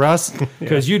Ross. Yeah, Russ.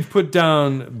 Because you'd put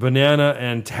down Banana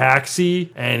and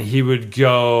Taxi, and he would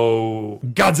go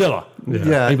Godzilla.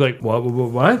 Yeah. He'd be like,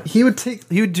 what? He would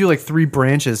do like 3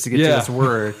 branches to get to this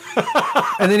word.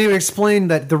 And then he would explain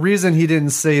that the reason he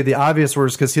didn't say the obvious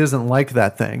words because he doesn't like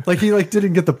that thing. Like he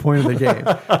didn't get the point of the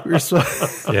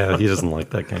game. Yeah, he doesn't like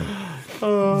that game.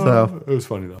 So It was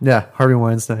funny, though. yeah, Harvey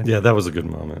Weinstein. Yeah, that was a good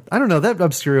moment. I don't know, that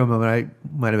Obscurio moment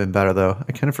might have been better though.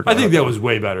 I kind of forgot. I think that was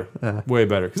way better. Way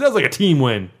better. Because that was like a team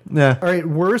win. Yeah. All right,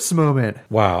 worst moment.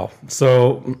 Wow.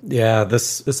 So yeah,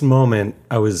 this moment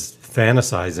I was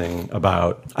fantasizing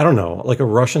about, I don't know, like a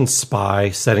Russian spy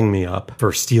setting me up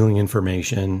for stealing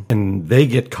information, and they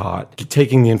get caught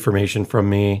taking the information from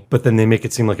me, but then they make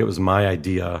it seem like it was my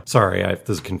idea. Sorry, this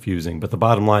is confusing, but the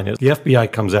bottom line is the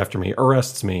FBI comes after me,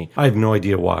 arrests me. I have no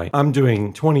idea why. I'm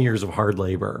doing 20 years of hard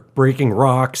labor, breaking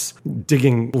rocks,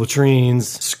 digging latrines,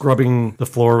 scrubbing the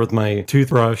floor with my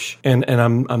toothbrush, and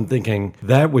I'm thinking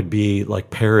that would be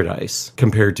like paradise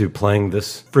compared to playing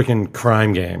this freaking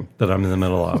crime game that I'm in the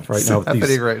middle of right now.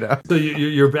 Happening right now. So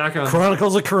you're back on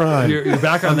Chronicles of Crime. You're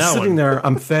back on I'm that sitting one. there,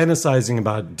 I'm fantasizing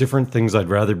about different things I'd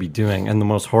rather be doing, and the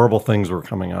most horrible things were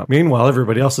coming up. Meanwhile,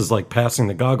 everybody else is like passing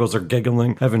the goggles or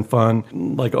giggling, having fun,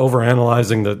 like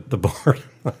overanalyzing the board.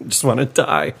 I just want to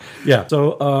die. Yeah.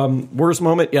 So, worst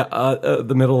moment? Yeah,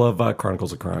 the middle of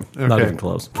Chronicles of Crime. Not Okay. even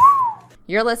close.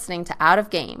 You're listening to Out of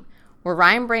Game, where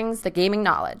Ryan brings the gaming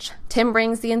knowledge, Tim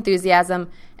brings the enthusiasm,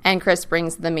 and Chris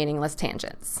brings the meaningless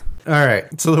tangents. All right.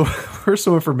 So the first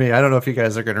one for me, I don't know if you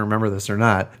guys are going to remember this or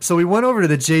not. So we went over to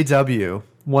the JW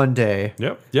one day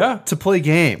Yep. Yeah. to play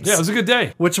games. Yeah, it was a good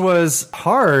day. Which was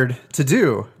hard to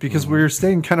do because we were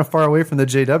staying kind of far away from the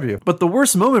JW. But the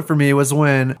worst moment for me was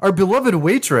when our beloved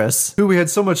waitress, who we had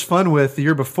so much fun with the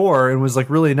year before and was like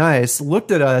really nice,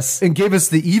 looked at us and gave us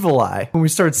the evil eye when we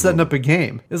started setting up a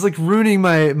game. It was like ruining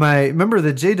my remember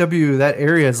the JW, that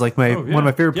area is like one of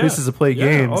my favorite places to play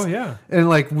games. Oh, yeah. And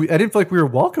like I didn't feel like we were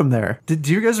welcome there.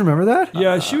 Do you guys remember that?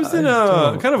 Yeah, she was in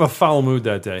a kind of a foul mood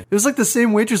that day. It was like the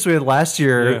same waitress we had last year,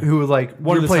 year who like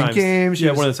one were of the playing times. games.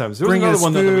 Yeah, one of the times. There was another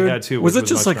one that we had too. Was it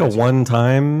just like a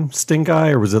one-time stink eye,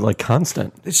 or was it like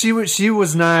constant? She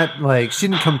was not like, she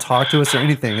didn't come talk to us or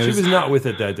anything. She was not with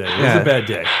it that day. It was a bad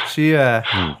day. She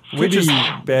Maybe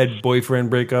bad boyfriend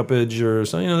breakupage or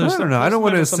something. You know, I don't know. I don't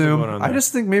want to assume. I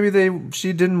just think maybe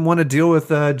she didn't want to deal with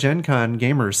Gen Con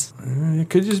gamers. It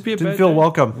could just be a Didn't bad feel day.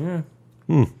 welcome.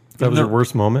 Yeah. That was your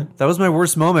worst moment? That was my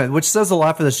worst moment, which says a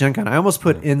lot for this Gen Con. I almost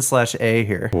put N/A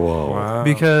here. Whoa. Wow.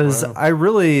 Because I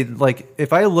really, like,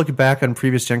 if I look back on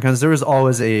previous Gen Cons, there was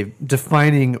always a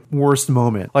defining worst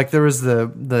moment. Like, there was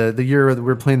the year that we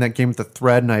were playing that game with the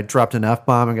thread, and I dropped an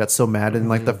F-bomb and got so mad in,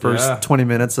 like, the first 20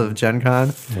 minutes of Gen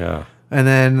Con. Yeah. And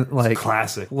then, like,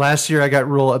 classic. Last year, I got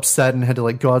real upset and had to,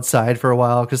 like, go outside for a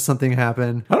while because something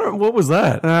happened. I don't know. What was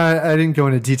that? I didn't go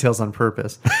into details on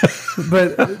purpose.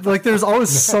 But, like, there's always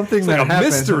something that happened.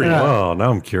 mystery. Yeah. Oh, now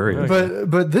I'm curious.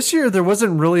 But this year, there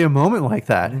wasn't really a moment like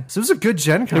that. So it was a good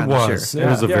Gen Con this year. It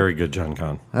was a very good Gen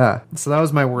Con. So that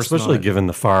was my worst Especially moment. given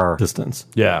the far distance.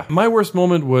 Yeah. My worst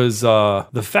moment was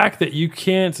the fact that you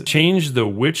can't change the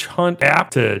witch hunt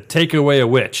app to take away a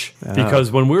witch. Because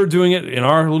when we were doing it in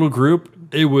our little group,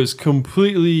 it was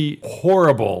completely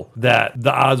horrible that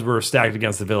the odds were stacked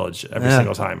against the village every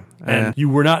single time. And you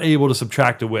were not able to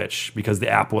subtract a witch because the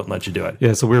app wouldn't let you do it.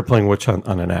 Yeah, so we were playing Witch Hunt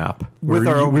on an app. We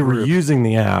were using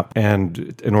the app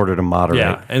and in order to moderate.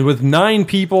 Yeah, and with 9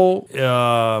 people,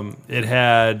 it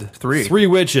had 3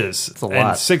 witches and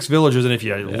lot. 6 villagers. And if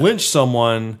you lynch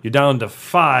someone, you're down to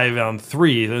 5 on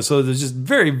 3. And so there's just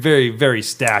very, very, very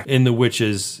stacked in the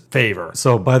witches' favor.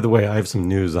 So, by the way, I have some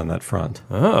news on that front.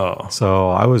 Oh. So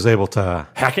I was able to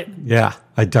Hack it? Yeah,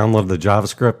 I downloaded the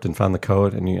JavaScript and found the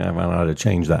code, and I found out how to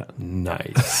change that.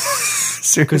 Nice.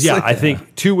 Seriously? Yeah, I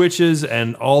think 2 witches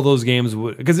and all those games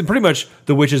would, because pretty much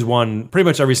the witches won pretty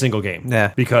much every single game.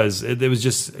 Yeah. Because it was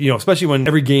just, especially when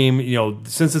every game,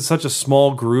 since it's such a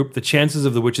small group, the chances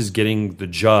of the witches getting the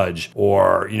judge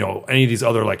or, any of these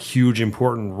other like huge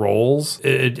important roles,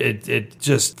 it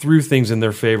just threw things in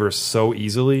their favor so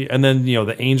easily. And then,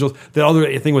 the angels, the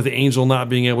other thing with the angel not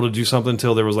being able to do something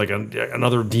until there was like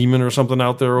another demon or something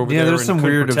out there over there. Yeah, there's and some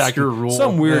couldn't weird protect obscure it. rule.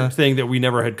 Some weird thing that we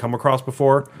never had come across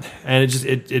before. And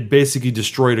it basically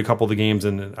destroyed a couple of the games,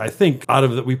 and I think out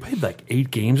of we played like 8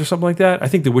 games or something like that. I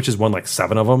think the witches won like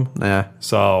 7 of them. Yeah.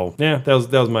 So that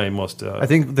was my most. I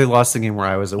think they lost the game where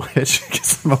I was a witch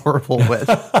because I'm a horrible witch.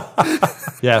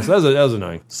 Yeah, so that was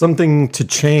annoying. Something to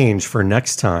change for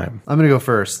next time. I'm gonna go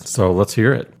first. So let's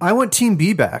hear it. I want Team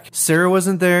B back. Sarah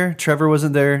wasn't there. Trevor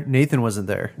wasn't there. Nathan wasn't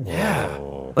there. Yeah.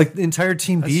 Like the entire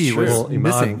Team B was Well,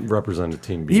 missing. Imad represented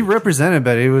Team B. He represented,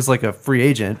 but he was like a free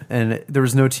agent, and there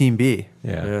was no Team B.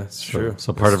 Yeah, it's true.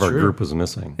 So part of our true. group was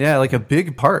missing. Yeah, like a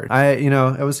big part. I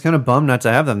was kind of bummed not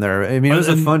to have them there. I mean, it was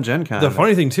a fun Gen Con. The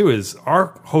funny thing too is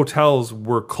our hotels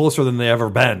were closer than they ever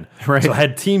been. Right. So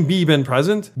had Team B been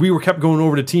present, we kept going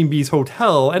over to Team B's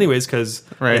hotel anyways because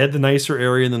Right. they had the nicer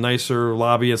area and the nicer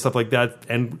lobby and stuff like that,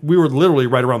 and we were literally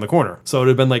right around the corner. So it would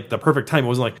have been like the perfect time. It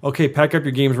wasn't like, okay, pack up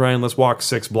your games, Ryan. Let's walk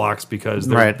 6 blocks because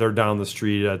they're down the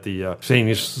street at the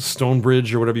Stone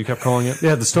Bridge or whatever you kept calling it.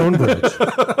 Yeah, the Stone Bridge.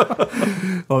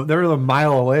 Well, they were a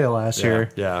mile away last year.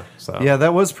 Yeah. So Yeah,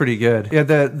 that was pretty good. Yeah,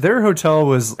 their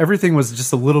hotel everything was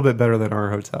just a little bit better than our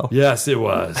hotel. Yes, it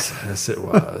was. Yes, it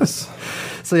was.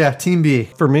 So yeah, Team B.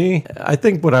 For me, I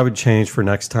think what I would change for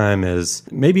next time is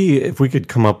maybe if we could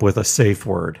come up with a safe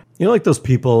word. Like those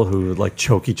people who like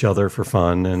choke each other for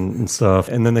fun and stuff,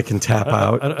 and then they can tap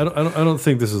out. I don't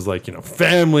think this is like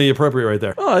family appropriate right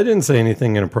there. Oh, I didn't say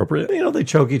anything inappropriate. They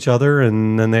choke each other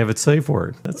and then they have a safe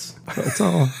word. That's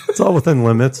all. It's all within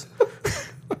limits.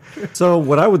 So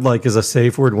what I would like is a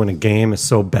safe word when a game is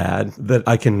so bad that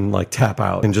I can like tap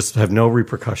out and just have no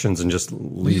repercussions and just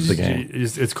leave the game.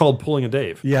 It's called pulling a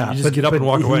Dave. Yeah, you just get up and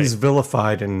walk away. He's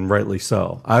vilified, and rightly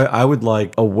so. I would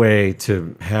like a way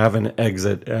to have an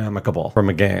exit amicable from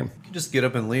a game. Just get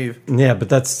up and leave. Yeah, but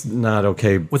that's not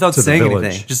okay Without to saying the village.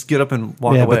 anything. Just get up and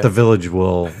walk Yeah, away. but the village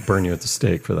will burn you at the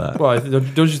stake for that. Well,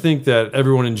 don't you think that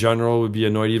everyone in general would be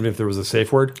annoyed even if there was a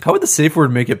safe word? How would the safe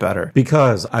word make it better?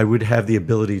 Because I would have the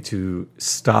ability to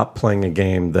stop playing a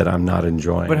game that I'm not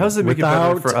enjoying. But how does it make it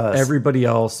better without for us? everybody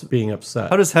else being upset?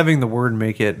 How does having the word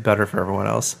make it better for everyone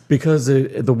else? Because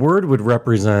the word would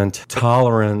represent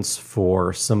tolerance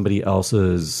for somebody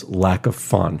else's lack of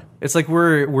fun. It's like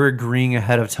we're agreeing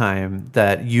ahead of time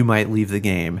that you might leave the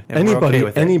game. And we're okay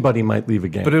with it. Anybody might leave a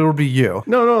game. But it'll be you.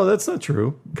 No, that's not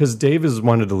true. Because Dave has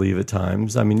wanted to leave at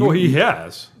times. I mean, he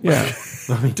has. Yeah.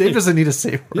 Dave doesn't need a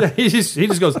safe word. Yeah, he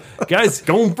just goes, guys,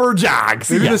 going for a jog.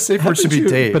 Maybe the safe word should be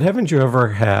Dave. But haven't you ever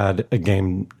had a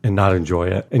game and not enjoy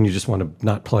it, and you just want to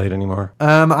not play it anymore?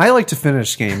 I like to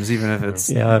finish games, even if it's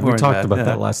Yeah, we talked bad. about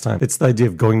that last time. It's the idea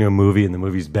of going to a movie and the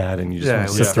movie's bad, and you just want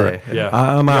to sit through it. Yeah,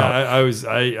 I'm out.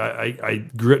 I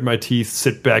grit my teeth,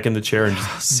 sit back in the chair, and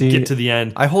just get to the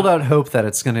end. I hold out hope that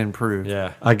it's going to improve.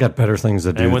 Yeah, I got better things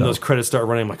to do. And when those credits start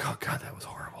running, I'm like, oh god, that was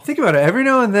horrible. Think about it. Every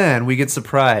now and then we get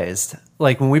surprised.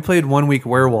 Like when we played 1 Week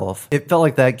Werewolf, it felt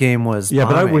like that game was Yeah,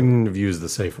 but I bombing. wouldn't have used the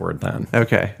safe word then.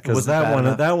 Okay, Because that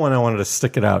one I wanted to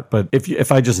stick it out. But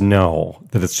if I just know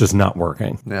that it's just not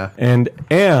working, Yeah. and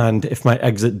if my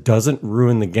exit doesn't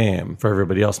ruin the game for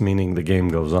everybody else, meaning the game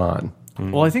goes on.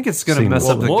 Well, I think it's going to mess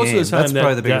up the most game. of the time, That's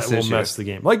probably the biggest that will issue. mess the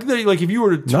game. Like if you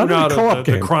were to Not tune in a out co-op of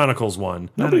the game. Chronicles one,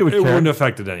 Nobody would it care. wouldn't have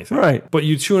affected anything. Right. But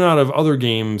you tune out of other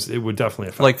games, it would definitely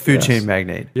affect. Like Food Yes. Chain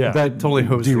Magnate. Yeah. That totally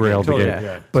hosed the derailed the game. game.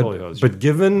 Yeah, But totally hosed you. but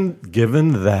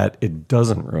given that it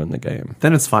doesn't ruin the game,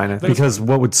 Then it's fine. I think. because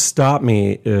what would stop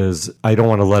me is I don't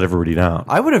want to let everybody down.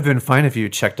 I would have been fine if you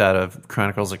checked out of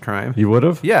Chronicles of Crime. You would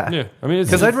have? Yeah. Yeah, I mean,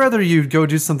 Because I'd rather you go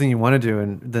do something you want to do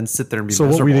and then sit there and be So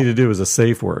miserable. what we need to do is a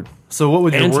safe word. So what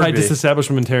would your word be?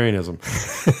 anti-disestablishmentarianism.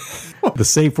 The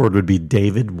safe word would be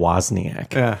David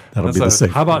Wozniak. Yeah, That'll that's be the a-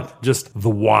 safe How word. about just the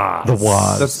Woz? The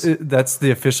Woz. That's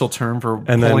the official term for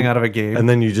And pulling then, out of a game. And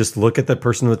then you just look at that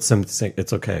person with some saying,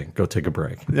 it's okay, go take a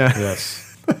break. yeah. Yes.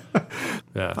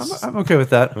 Yes. I'm okay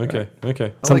with that.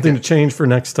 Okay. Something to change for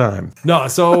next time. No,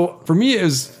 so for me, it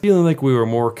was feeling like we were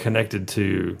more connected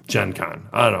to Gen Con.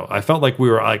 I don't know. I felt like we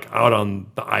were like out on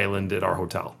the island at our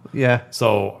hotel. Yeah.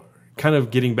 So kind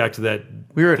of getting back to that.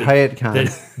 We were at Hyatt Con. That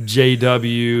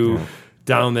JW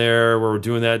down there where we're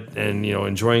doing that and,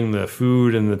 enjoying the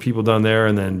food and the people down there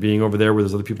and then being over there where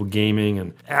there's other people gaming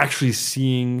and actually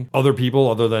seeing other people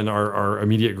other than our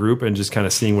immediate group and just kind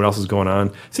of seeing what else is going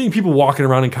on. Seeing people walking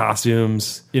around in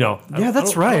costumes, Yeah,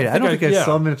 that's right. I don't think I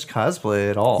saw much cosplay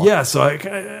at all. Yeah, so I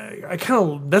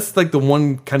kind of, that's like the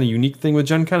one kind of unique thing with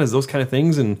Gen Con is those kind of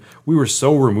things. And we were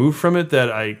so removed from it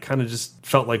that I kind of just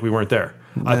felt like we weren't there.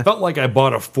 Yeah. I felt like I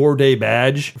bought a 4-day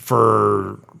badge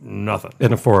for nothing.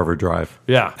 In a 4-hour drive.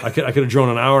 Yeah, I could have drone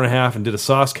an hour and a half and did a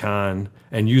sauce con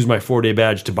and used my 4-day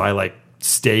badge to buy like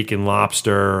steak and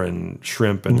lobster and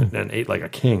shrimp and ate like a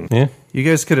king. Yeah. You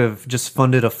guys could have just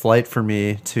funded a flight for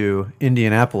me to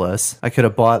Indianapolis. I could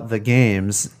have bought the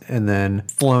games and then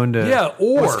flown to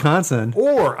Wisconsin.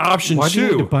 Or option Why two. do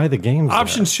you need to buy the games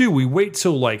Option there? 2, we wait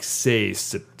till like say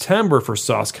September for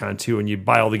SauceCon 2 and you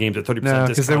buy all the games at 30% No, discount.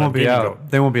 because they won't be on out.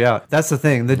 They won't be out. That's the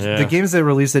thing. The games that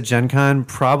released at Gen Con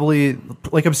probably,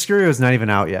 like Obscurio is not even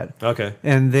out yet. Okay.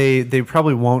 And they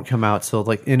probably won't come out till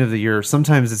like end of the year.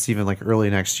 Sometimes it's even like early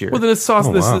next year. Well, then it's sauce.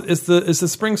 wow. It's the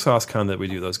spring SauceCon that we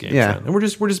do those games. Yeah. in. And we're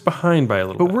just behind by a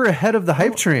little but bit. we're ahead of the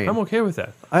hype train. I'm okay with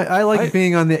that. I like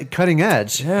being on the cutting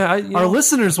edge. Yeah, Our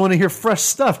listeners want to hear fresh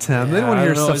stuff, Tim. They don't want to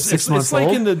hear stuff six months it's like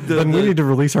old. in the Then we need to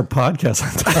release our podcast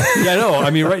on time. yeah, I know.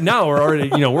 I mean, right now we're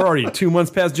already 2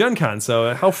 months past Gen Con.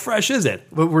 So how fresh is it?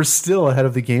 But we're still ahead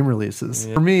of the game releases.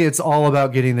 For me, it's all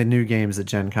about getting the new games at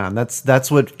Gen Con. That's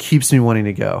what keeps me wanting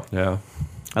to go. Yeah.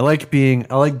 I like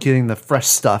getting the fresh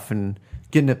stuff and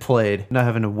getting it played, not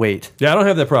having to wait. Yeah, I don't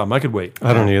have that problem. I could wait.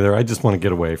 I don't either. I just want to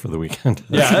get away for the weekend.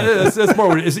 Yeah, that's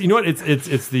more. You know what?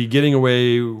 It's the getting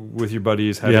away with your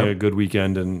buddies, having Yep. a good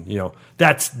weekend, and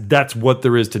that's what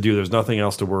there is to do. There's nothing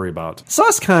else to worry about.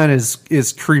 SauceCon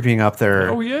is creeping up there.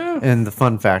 Oh, yeah. and the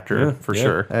fun factor for yeah.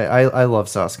 sure. I love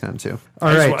SauceCon too. All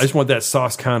I right, just want that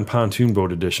SauceCon pontoon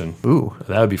boat edition. Ooh,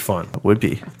 That would be fun. would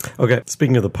be. Okay,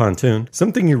 speaking of the pontoon,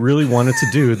 something you really wanted to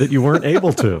do that you weren't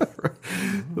able to.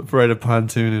 Ride a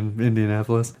pontoon in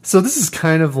Indianapolis. So this is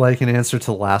kind of like an answer to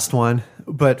the last one,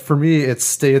 but for me, it's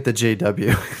stay at the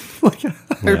JW.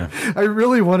 I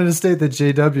really wanted to stay at the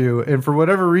JW, and for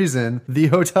whatever reason, the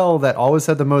hotel that always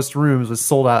had the most rooms was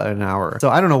sold out in an hour. So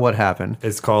I don't know what happened.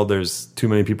 It's called there's too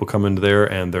many people coming to there,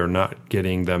 and they're not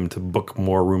getting them to book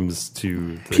more rooms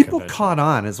to the People convention. caught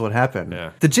on is what happened.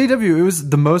 Yeah. The JW, it was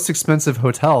the most expensive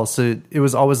hotel, so it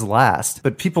was always last.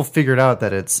 But people figured out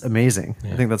that it's amazing.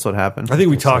 I think that's what happened. I think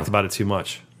we talked about it too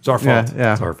much. It's our fault.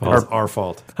 Yeah, It's our fault. It's our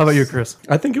fault. How about you, Chris?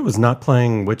 I think it was not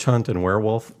playing Witch Hunt and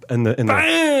Werewolf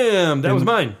Bam! That was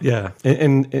mine. Yeah,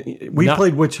 and we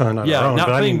played Witch Hunt on our own. Not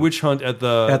playing Witch Hunt at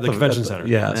the convention center.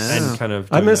 Yes, and kind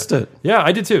of. I missed it. Yeah,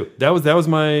 I did too. That was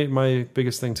my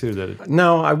biggest thing too.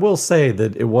 Now I will say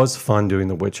that it was fun doing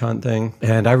the Witch Hunt thing,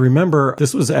 and I remember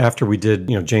this was after we did.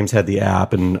 James had the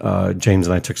app, and James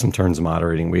and I took some turns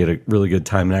moderating. We had a really good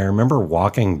time, and I remember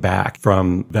walking back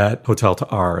from that hotel to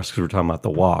ours because we were talking about the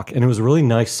walk, and it was a really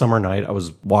nice summer night. I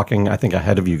was walking, I think,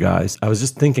 ahead of you guys. I was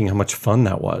just thinking how much fun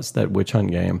that was, that Witch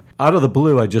Hunt game. Out of the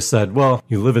blue, I just said, well,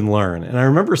 you live and learn. And I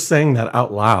remember saying that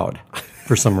out loud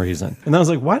for some reason. And I was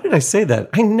like, why did I say that?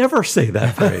 I never say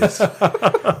that phrase.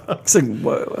 It's like,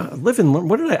 live and learn.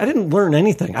 What did I didn't learn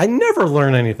anything. I never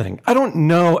learn anything. I don't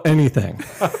know anything.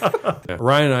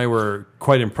 Ryan and I were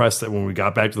quite impressed that when we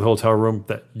got back to the hotel room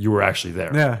that you were actually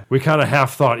there. Yeah. We kind of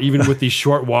half thought, even with the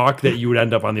short walk, that you would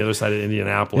end up on the other side of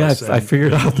Indianapolis. Yeah, I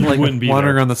figured out. You wouldn't be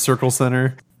wandering there. around the Circle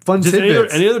Center. Fun Just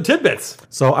tidbits. any other tidbits?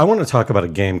 So I want to talk about a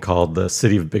game called The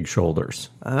City of Big Shoulders.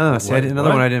 Oh, see, another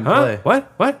one I didn't play.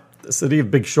 What? The City of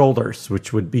Big Shoulders,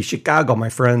 which would be Chicago, my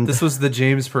friend. This was the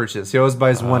James purchase. He always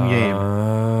buys one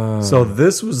game. So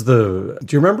this was do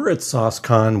you remember at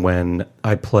SauceCon when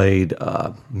I played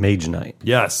Mage Knight?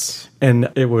 Yes.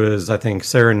 And it was, I think,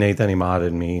 Sarah and Nathan Imad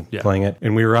and me playing it.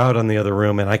 And we were out on the other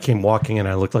room, and I came walking in, and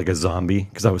I looked like a zombie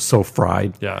because I was so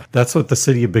fried. Yeah. That's what the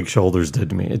City of Big Shoulders did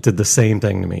to me. It did the same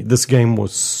thing to me. This game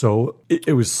was so...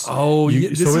 It was... Oh,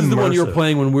 this so is the one you were immersive.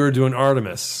 playing when we were doing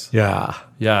Artemis. Yeah.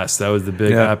 Yes, that was the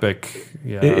big epic.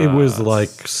 Yeah. It was like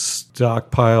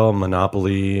Stockpile,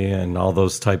 Monopoly, and all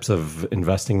those types of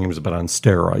investing games, but on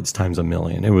steroids times a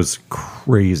million. It was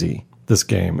crazy, this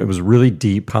game. It was really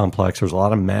deep, complex. There was a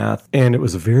lot of math, and it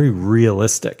was a very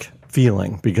realistic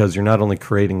feeling because you're not only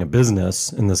creating a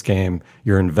business in this game,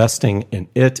 you're investing in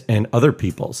it and other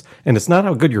people's. And it's not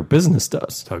how good your business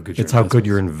does. It's how good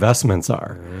your investments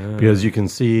are. Because you can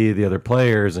see the other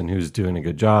players and who's doing a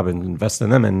good job and invest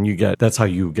in them, and that's how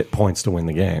you get points to win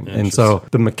the game. And so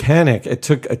the mechanic, it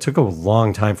took a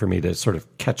long time for me to sort of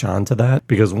catch on to that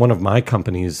because one of my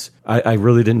companies, I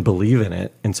really didn't believe in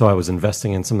it. And so I was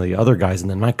investing in some of the other guys, and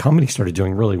then my company started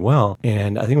doing really well.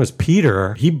 And I think it was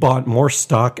Peter, he bought more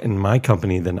stock in my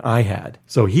company than I had.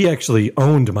 So he actually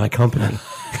owned my company.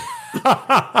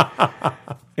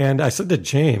 And I said to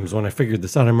James, when I figured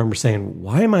this out, I remember saying,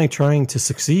 why am I trying to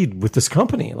succeed with this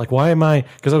company? Like, why am I?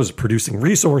 Because I was producing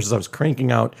resources. I was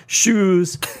cranking out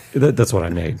shoes. That's what I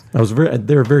made.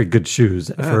 They were very good shoes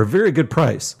for a very good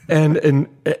price. And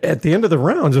at the end of the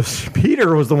round,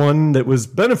 Peter was the one that was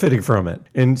benefiting from it.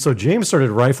 And so James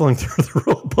started rifling through the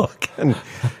rule book. And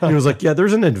he was like, yeah,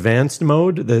 there's an advanced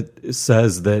mode that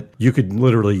says that you could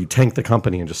literally tank the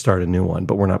company and just start a new one.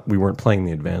 But we weren't playing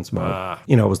the advanced mode.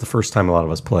 It was the first time a lot of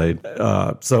us played.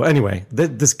 So anyway,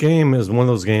 this game is one of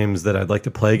those games that I'd like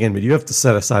to play again, but you have to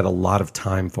set aside a lot but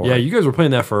time for it. Yeah, you guys were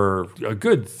playing that for a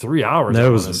good 3 hours. No,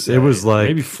 it was like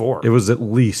maybe 4. It was at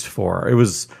least 4. It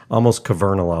was almost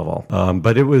Caverna level.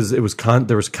 But there was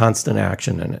constant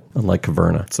action in it, unlike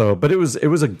Caverna. So, but it was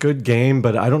a good game,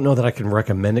 but I don't know that I can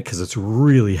recommend it because it's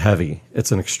really heavy.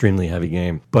 It's an extremely heavy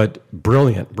game, but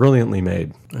brilliantly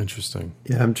made. Interesting.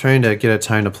 Yeah, I'm trying to get a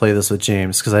time to play this with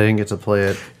James because I didn't get to play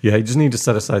it. Yeah, you just need to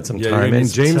set aside some time. And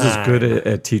James is good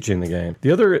at teaching the game.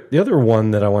 The other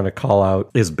one that I want to call out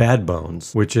is Bad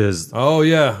Bones, which is... Oh,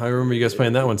 yeah. I remember you guys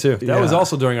playing that one, too. That was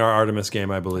also during our Artemis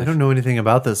game, I believe. I don't know anything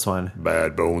about this one.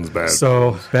 Bad Bones.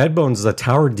 So, Bad Bones is a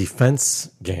tower defense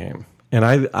game. And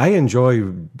I enjoy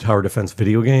tower defense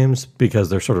video games because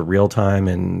they're sort of real time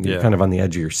and you're kind of on the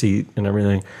edge of your seat and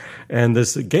everything. And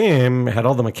this game had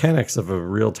all the mechanics of a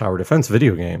real tower defense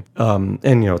video game. And,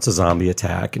 it's a zombie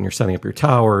attack and you're setting up your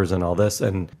towers and all this.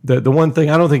 And the one thing,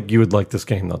 I don't think you would like this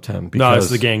game though, Tim. No, it's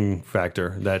the gang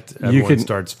factor that everyone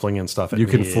starts flinging stuff at me. You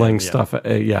can fling stuff at,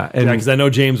 because I know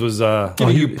James was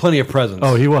giving you plenty of presents.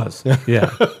 Oh, he was. Yeah.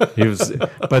 He was.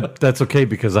 But that's okay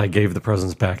because I gave the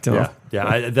presents back to him.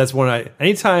 Yeah, that's when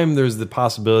anytime there's the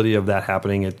possibility of that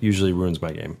happening, it usually ruins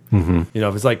my game. Mm-hmm.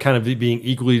 If it's like kind of being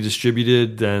equally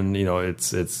distributed, then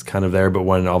it's kind of there. But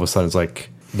when all of a sudden it's like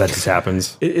that just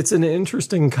happens, it's an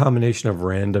interesting combination of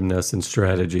randomness and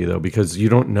strategy, though, because you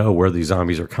don't know where these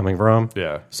zombies are coming from.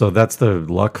 Yeah. So that's the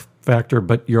luck factor,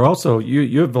 but you're also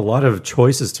you have a lot of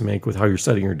choices to make with how you're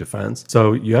setting your defense.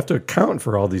 So you have to account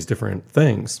for all these different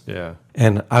things. Yeah.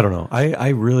 And I don't know.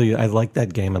 I like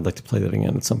that game. I'd like to play that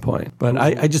again at some point. But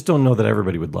I just don't know that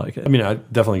everybody would like it. I mean,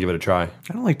 I'd definitely give it a try.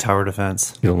 I don't like tower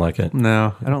defense. You don't like it?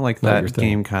 No, I don't like Not that your thing.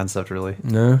 game concept really.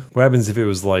 No. What happens if it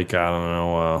was like, I don't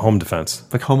know, home defense?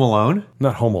 Like Home Alone?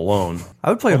 Not Home Alone. I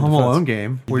would play a Home defense. Alone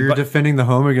game where you're defending the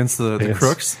home against the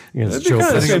crooks. Against That'd be kind of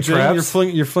Joe the same Pesci.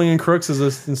 thing. You're flinging crooks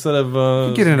instead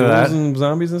of get into ghouls that. and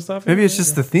zombies and stuff. Maybe it's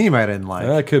just the theme I didn't like.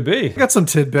 That could be. I got some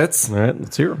tidbits. All right,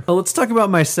 let's hear 'em. Well, let's talk about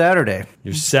my Saturday.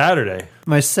 Your Saturday.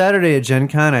 My Saturday at Gen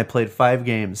Con, I played 5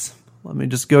 games. Let me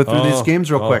just go through these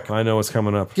games real quick. I know what's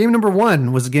coming up. Game number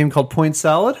 1 was a game called Point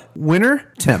Salad.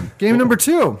 Winner, Tim. Game number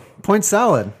 2, Point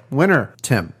Salad. Winner,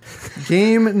 Tim.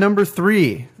 Game number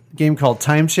 3, a game called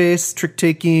Time Chase,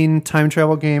 trick-taking, time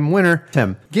travel game. Winner,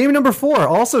 Tim. Game number 4,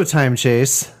 also Time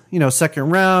Chase. Second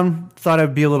round. Thought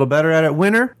I'd be a little better at it.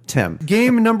 Winner, Tim.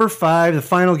 Game number 5, the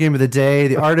final game of the day,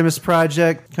 the Artemis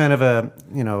Project. Kind of a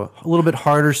little bit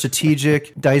harder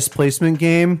strategic dice placement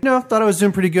game. Thought I was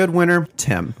doing pretty good. Winner,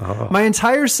 Tim. My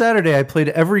entire Saturday, I played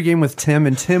every game with Tim,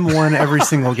 and Tim won every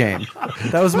single game.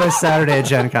 That was my Saturday at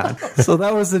Gen Con. So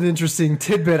that was an interesting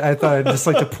tidbit I thought I'd just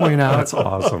like to point out. That's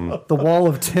awesome. The wall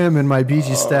of Tim in my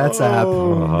BG Stats app.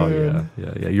 Oh,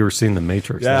 yeah. You were seeing the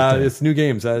Matrix. Yeah, that day. it's new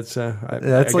games. I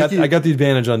got the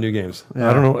advantage on new games.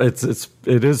 I don't know.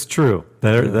 It is true.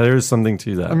 There is something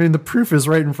to that. I mean, the proof is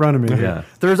right in front of me. Yeah.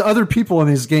 There's other people in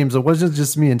these games. It wasn't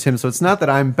just me and Tim. So it's not that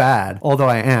I'm bad, although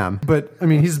I am. But I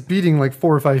mean, he's beating like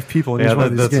 4 or 5 people in each one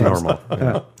of these that's games. normal.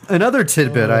 Yeah. Another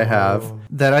tidbit I have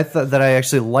that I thought that I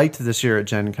actually liked this year at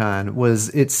Gen Con was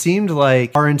it seemed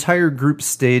like our entire group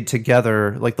stayed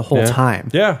together like the whole time.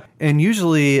 Yeah. And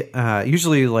usually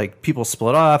like people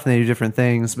split off and they do different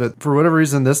things, but for whatever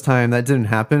reason this time that didn't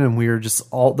happen, and we were just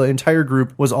the entire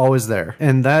group was always there.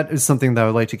 And that is something that I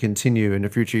would like to continue in the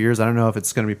future years. I don't know if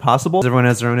it's going to be possible. Everyone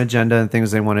has their own agenda and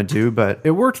things they want to do, but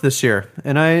it worked this year,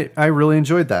 and I really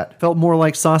enjoyed that. Felt more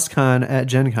like SauceCon at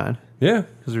Gen Con. Yeah.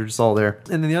 Because we were just all there.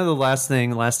 And then the other last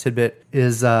tidbit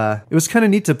is it was kind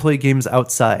of neat to play games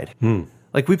outside.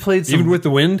 Like we played some, Even with the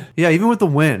wind? Yeah, even with the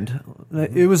wind.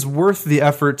 It was worth the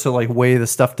effort to like weigh the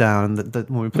stuff down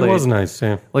that when we played. It was nice,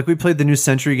 yeah. Like we played the New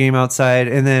Century game outside,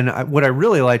 and then what I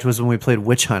really liked was when we played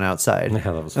Witch Hunt outside. Yeah,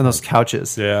 that was and those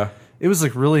couches. Yeah. It was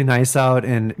like really nice out,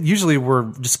 and usually we're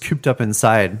just cooped up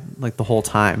inside like the whole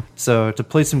time. So to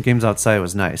play some games outside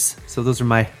was nice. So those are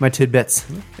my tidbits.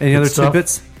 Any other stuff.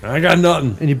 tidbits? I got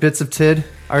nothing. Any bits of tid?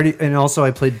 And also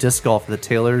I played disc golf with the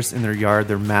Taylors in their yard,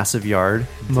 their massive yard.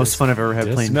 Most fun I've ever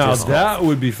had playing Now disc golf. that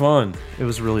would be fun. It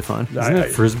was really fun. Isn't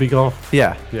it frisbee golf?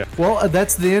 Yeah. Yeah. Well,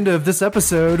 that's the end of this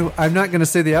episode. I'm not going to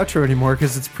say the outro anymore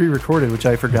because it's pre-recorded, which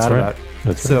I forgot That's right. about.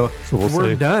 That's So, right. So we'll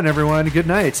we're say- done, everyone. Good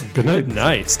night. Good night. Good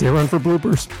night. Stay around for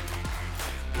bloopers.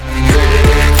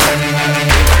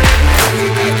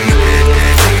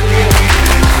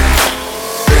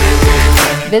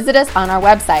 Visit us on our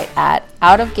website at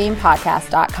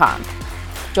outofgamepodcast.com.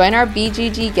 Join our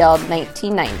BGG Guild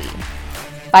 1990.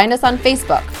 Find us on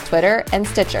Facebook, Twitter, and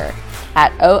Stitcher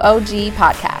at OOG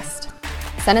Podcast.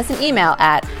 Send us an email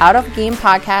at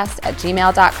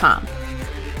outofgamepodcast@gmail.com.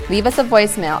 Leave us a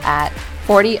voicemail at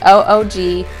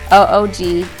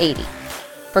 40OOG-OOG80.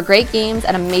 For great games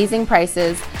and amazing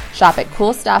prices, shop at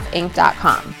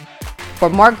CoolStuffInc.com. For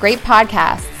more great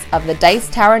podcasts of the Dice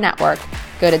Tower Network,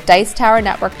 go to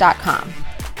dicetowernetwork.com.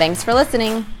 Thanks for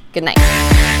listening. Good night.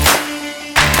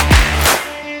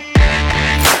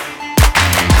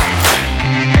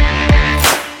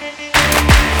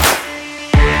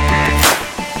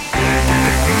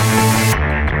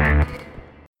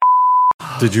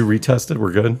 Did you retest it?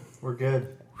 We're good? We're good.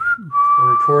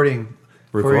 We're recording.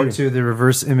 According to the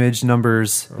reverse image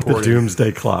numbers. The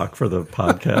doomsday clock for the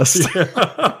podcast.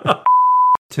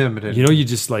 Tim, You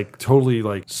just like totally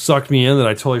like sucked me in that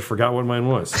I totally forgot what mine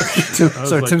was.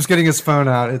 Sorry, Tim's getting his phone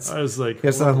out. I was like, he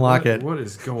has to unlock it. What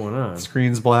is going on?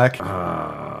 Screen's black. He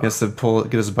has to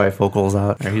get his bifocals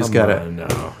out. There, he's got it. No.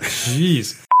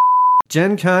 Jeez.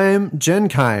 Genkheim.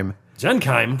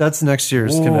 That's next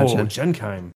year's convention.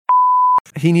 Genkheim.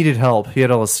 He needed help. He had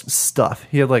all this stuff.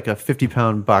 He had like a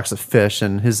 50-pound box of fish,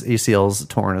 and his ACL's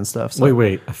torn and stuff. So.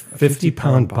 Wait. A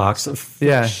 50-pound box of fish?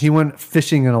 Yeah, he went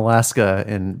fishing in Alaska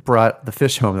and brought the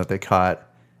fish home that they caught.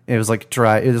 It was like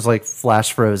dry. It was like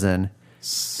flash frozen.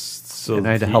 So And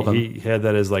I had to help him. He had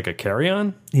that as like a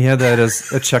carry-on? He had that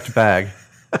as a checked bag.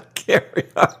 Carry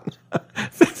on.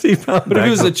 50-pound But if it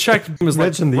was a check, it was like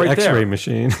Imagine the right X-ray there.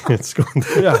 machine. It's going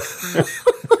through. Yeah.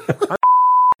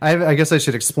 I guess I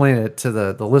should explain it to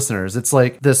the listeners. It's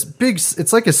like this big.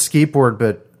 It's like a skateboard,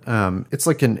 but it's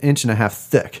like 1.5 inches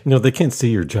thick. No, they can't see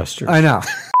your gesture. I know.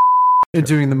 and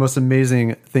doing the most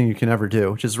amazing thing you can ever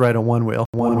do, which is ride on one wheel.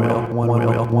 One wheel, one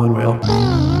wheel, one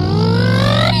wheel.